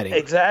setting.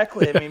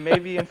 Exactly. I mean,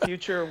 maybe in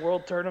future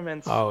world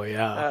tournaments,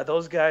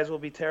 those guys will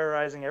be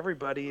terrorizing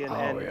everybody.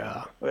 And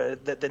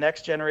the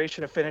next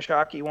generation of Finnish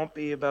hockey won't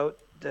be about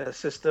the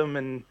system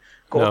and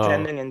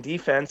goaltending and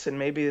defense, and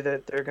maybe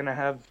that they're going to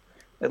have,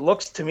 it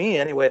looks to me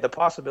anyway, the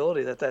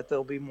possibility that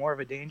they'll be more of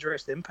a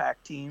dangerous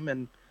impact team,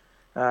 and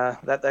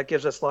that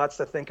gives us lots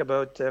to think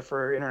about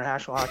for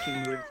international hockey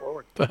moving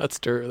forward. That's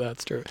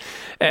true.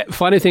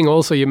 Funny thing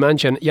also, you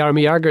mentioned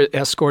Jaromir Jagr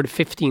has scored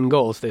 15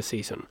 goals this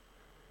season.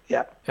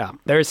 Yeah.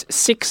 There's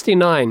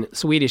 69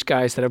 Swedish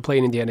guys that are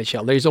playing in the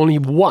NHL. There's only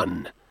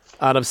one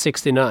out of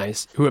 69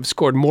 who have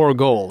scored more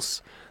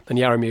goals than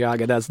Jaromir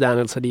Jagr. That's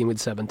Daniel Sedin with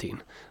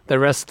 17. The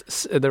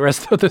rest of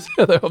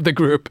the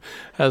group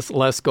has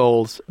less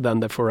goals than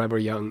the forever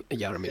young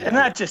Jaromir Jagr. And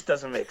that just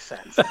doesn't make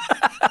sense.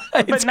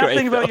 But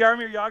nothing about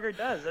Jaromir Jagr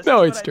does. That's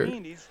it's true. I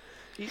mean.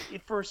 He,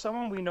 for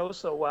someone we know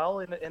so well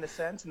in a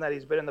sense, and that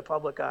he's been in the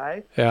public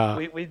eye.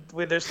 We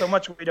there's so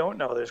much we don't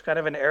know. There's kind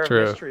of an air of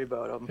mystery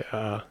about him.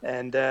 Yeah.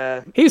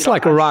 And he's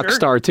like a rock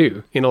star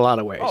too, in a lot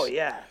of ways. Oh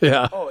yeah.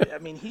 Yeah. Oh, I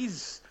mean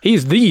he's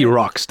the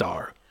rock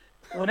star.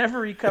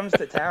 Whenever he comes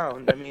to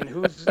town, I mean,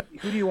 who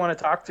do you want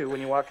to talk to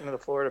when you walk into the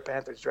Florida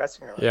Panthers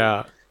dressing room?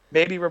 Yeah.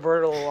 Maybe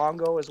Roberto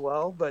Luongo as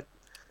well, but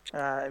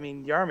I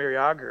mean, Jaromir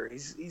Jagr,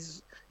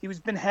 he's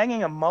been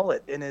hanging a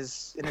mullet in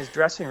his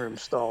dressing room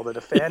stall that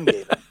a fan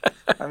gave him.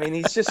 I mean,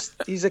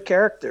 he's a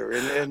character,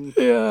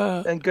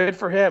 and good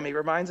for him. He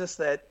reminds us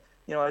that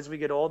as we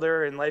get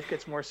older and life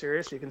gets more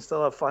serious, you can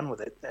still have fun with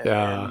it.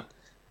 And,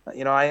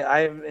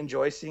 I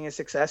enjoy seeing his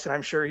success, and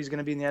I'm sure he's going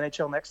to be in the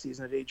NHL next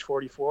season at age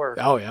 44.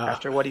 Oh, yeah.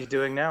 After what he's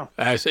doing now.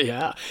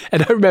 Yeah.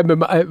 And I remember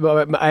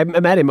I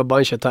met him a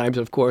bunch of times,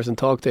 of course, and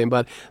talked to him.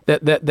 But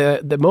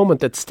the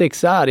moment that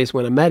sticks out is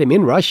when I met him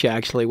in Russia,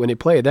 actually, when he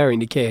played there in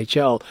the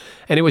KHL.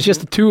 And it was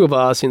just the two of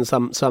us in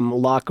some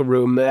locker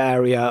room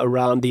area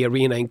around the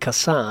arena in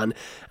Kazan.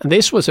 And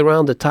this was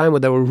around the time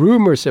when there were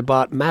rumors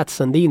about Matt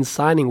Sundin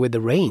signing with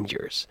the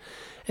Rangers.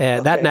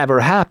 That never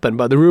happened,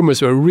 but the rumors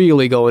were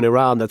really going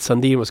around that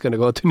Sundin was going to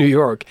go to New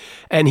York.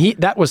 And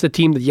that was the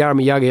team that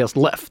Jaromir Jagr has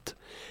left.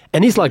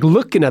 And he's like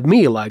looking at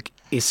me like,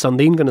 is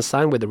Sundin going to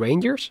sign with the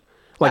Rangers?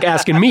 Like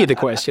asking me the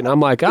question. I'm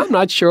like, I'm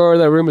not sure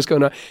the rumor's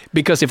going to...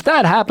 Because if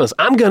that happens,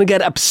 I'm going to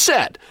get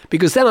upset.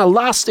 Because then I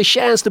lost the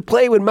chance to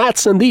play with Matt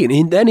Sundin.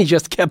 And then he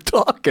just kept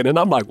talking. And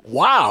I'm like,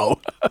 wow.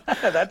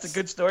 That's a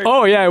good story.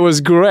 Oh, yeah, it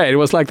was great. It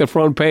was like the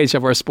front page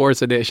of our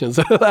sports editions.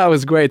 That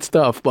was great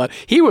stuff. But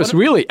he was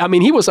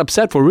he was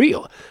upset for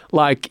real.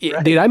 Like,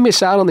 did I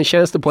miss out on the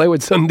chance to play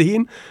with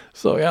Sundin?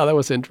 So, yeah, that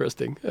was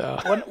interesting. Yeah.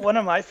 One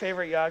of my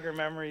favorite Jagr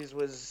memories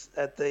was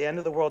at the end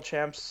of the World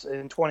Champs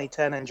in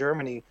 2010 in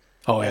Germany.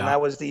 Oh, yeah. And that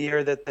was the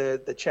year that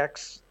the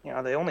Czechs,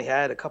 they only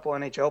had a couple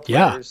NHL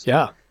players.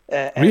 Yeah.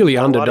 And really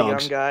a underdogs. lot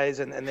of young guys,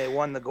 and they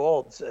won the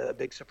gold. A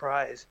big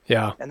surprise.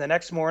 Yeah. And the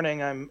next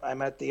morning,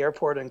 I'm at the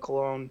airport in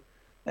Cologne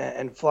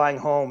and flying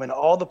home, and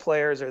all the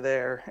players are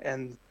there,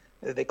 and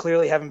they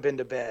clearly haven't been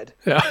to bed.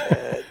 Yeah.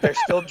 They're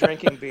still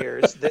drinking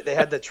beers. They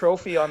had the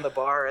trophy on the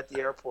bar at the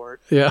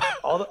airport. Yeah.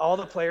 All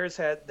the players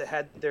had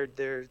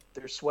their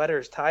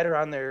sweaters tied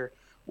around their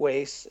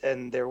waists,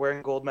 and they're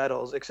wearing gold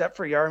medals, except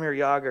for Jaromir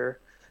Jagr,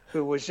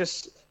 who was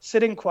just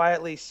sitting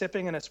quietly,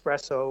 sipping an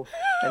espresso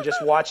and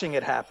just watching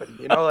it happen.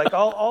 Like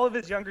all of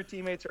his younger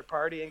teammates are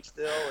partying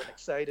still and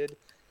excited,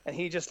 and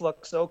he just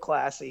looked so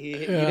classy. He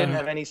didn't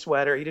have any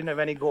sweater. He didn't have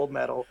any gold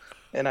medal,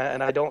 and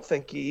I don't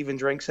think he even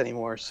drinks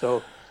anymore.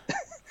 So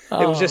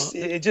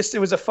it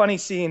was a funny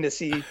scene to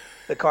see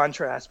the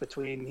contrast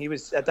between, he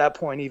was at that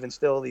point even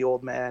still the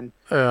old man,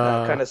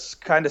 kind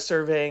of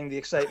surveying the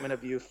excitement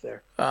of youth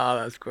there. Oh,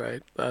 that's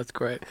great.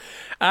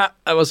 That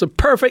was a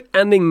perfect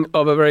ending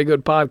of a very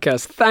good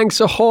podcast.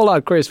 Thanks a whole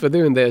lot, Chris, for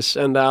doing this,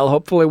 and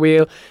hopefully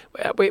we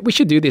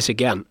should do this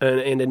again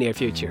in the near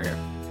future.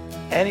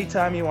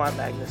 Anytime you want,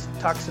 Magnus.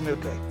 Tack så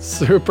mycket.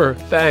 Super.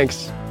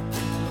 Thanks.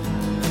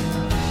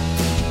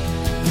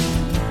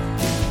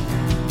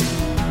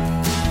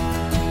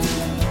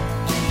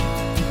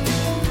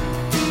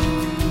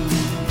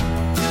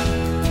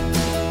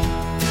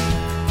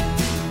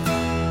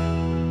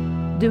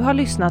 Du har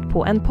lyssnat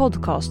på en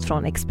podcast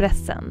från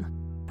Expressen.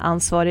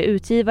 Ansvarig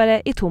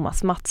utgivare är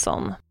Thomas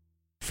Mattsson.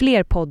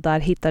 Fler poddar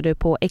hittar du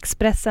på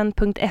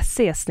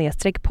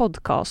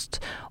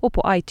expressen.se/podcast och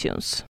på iTunes.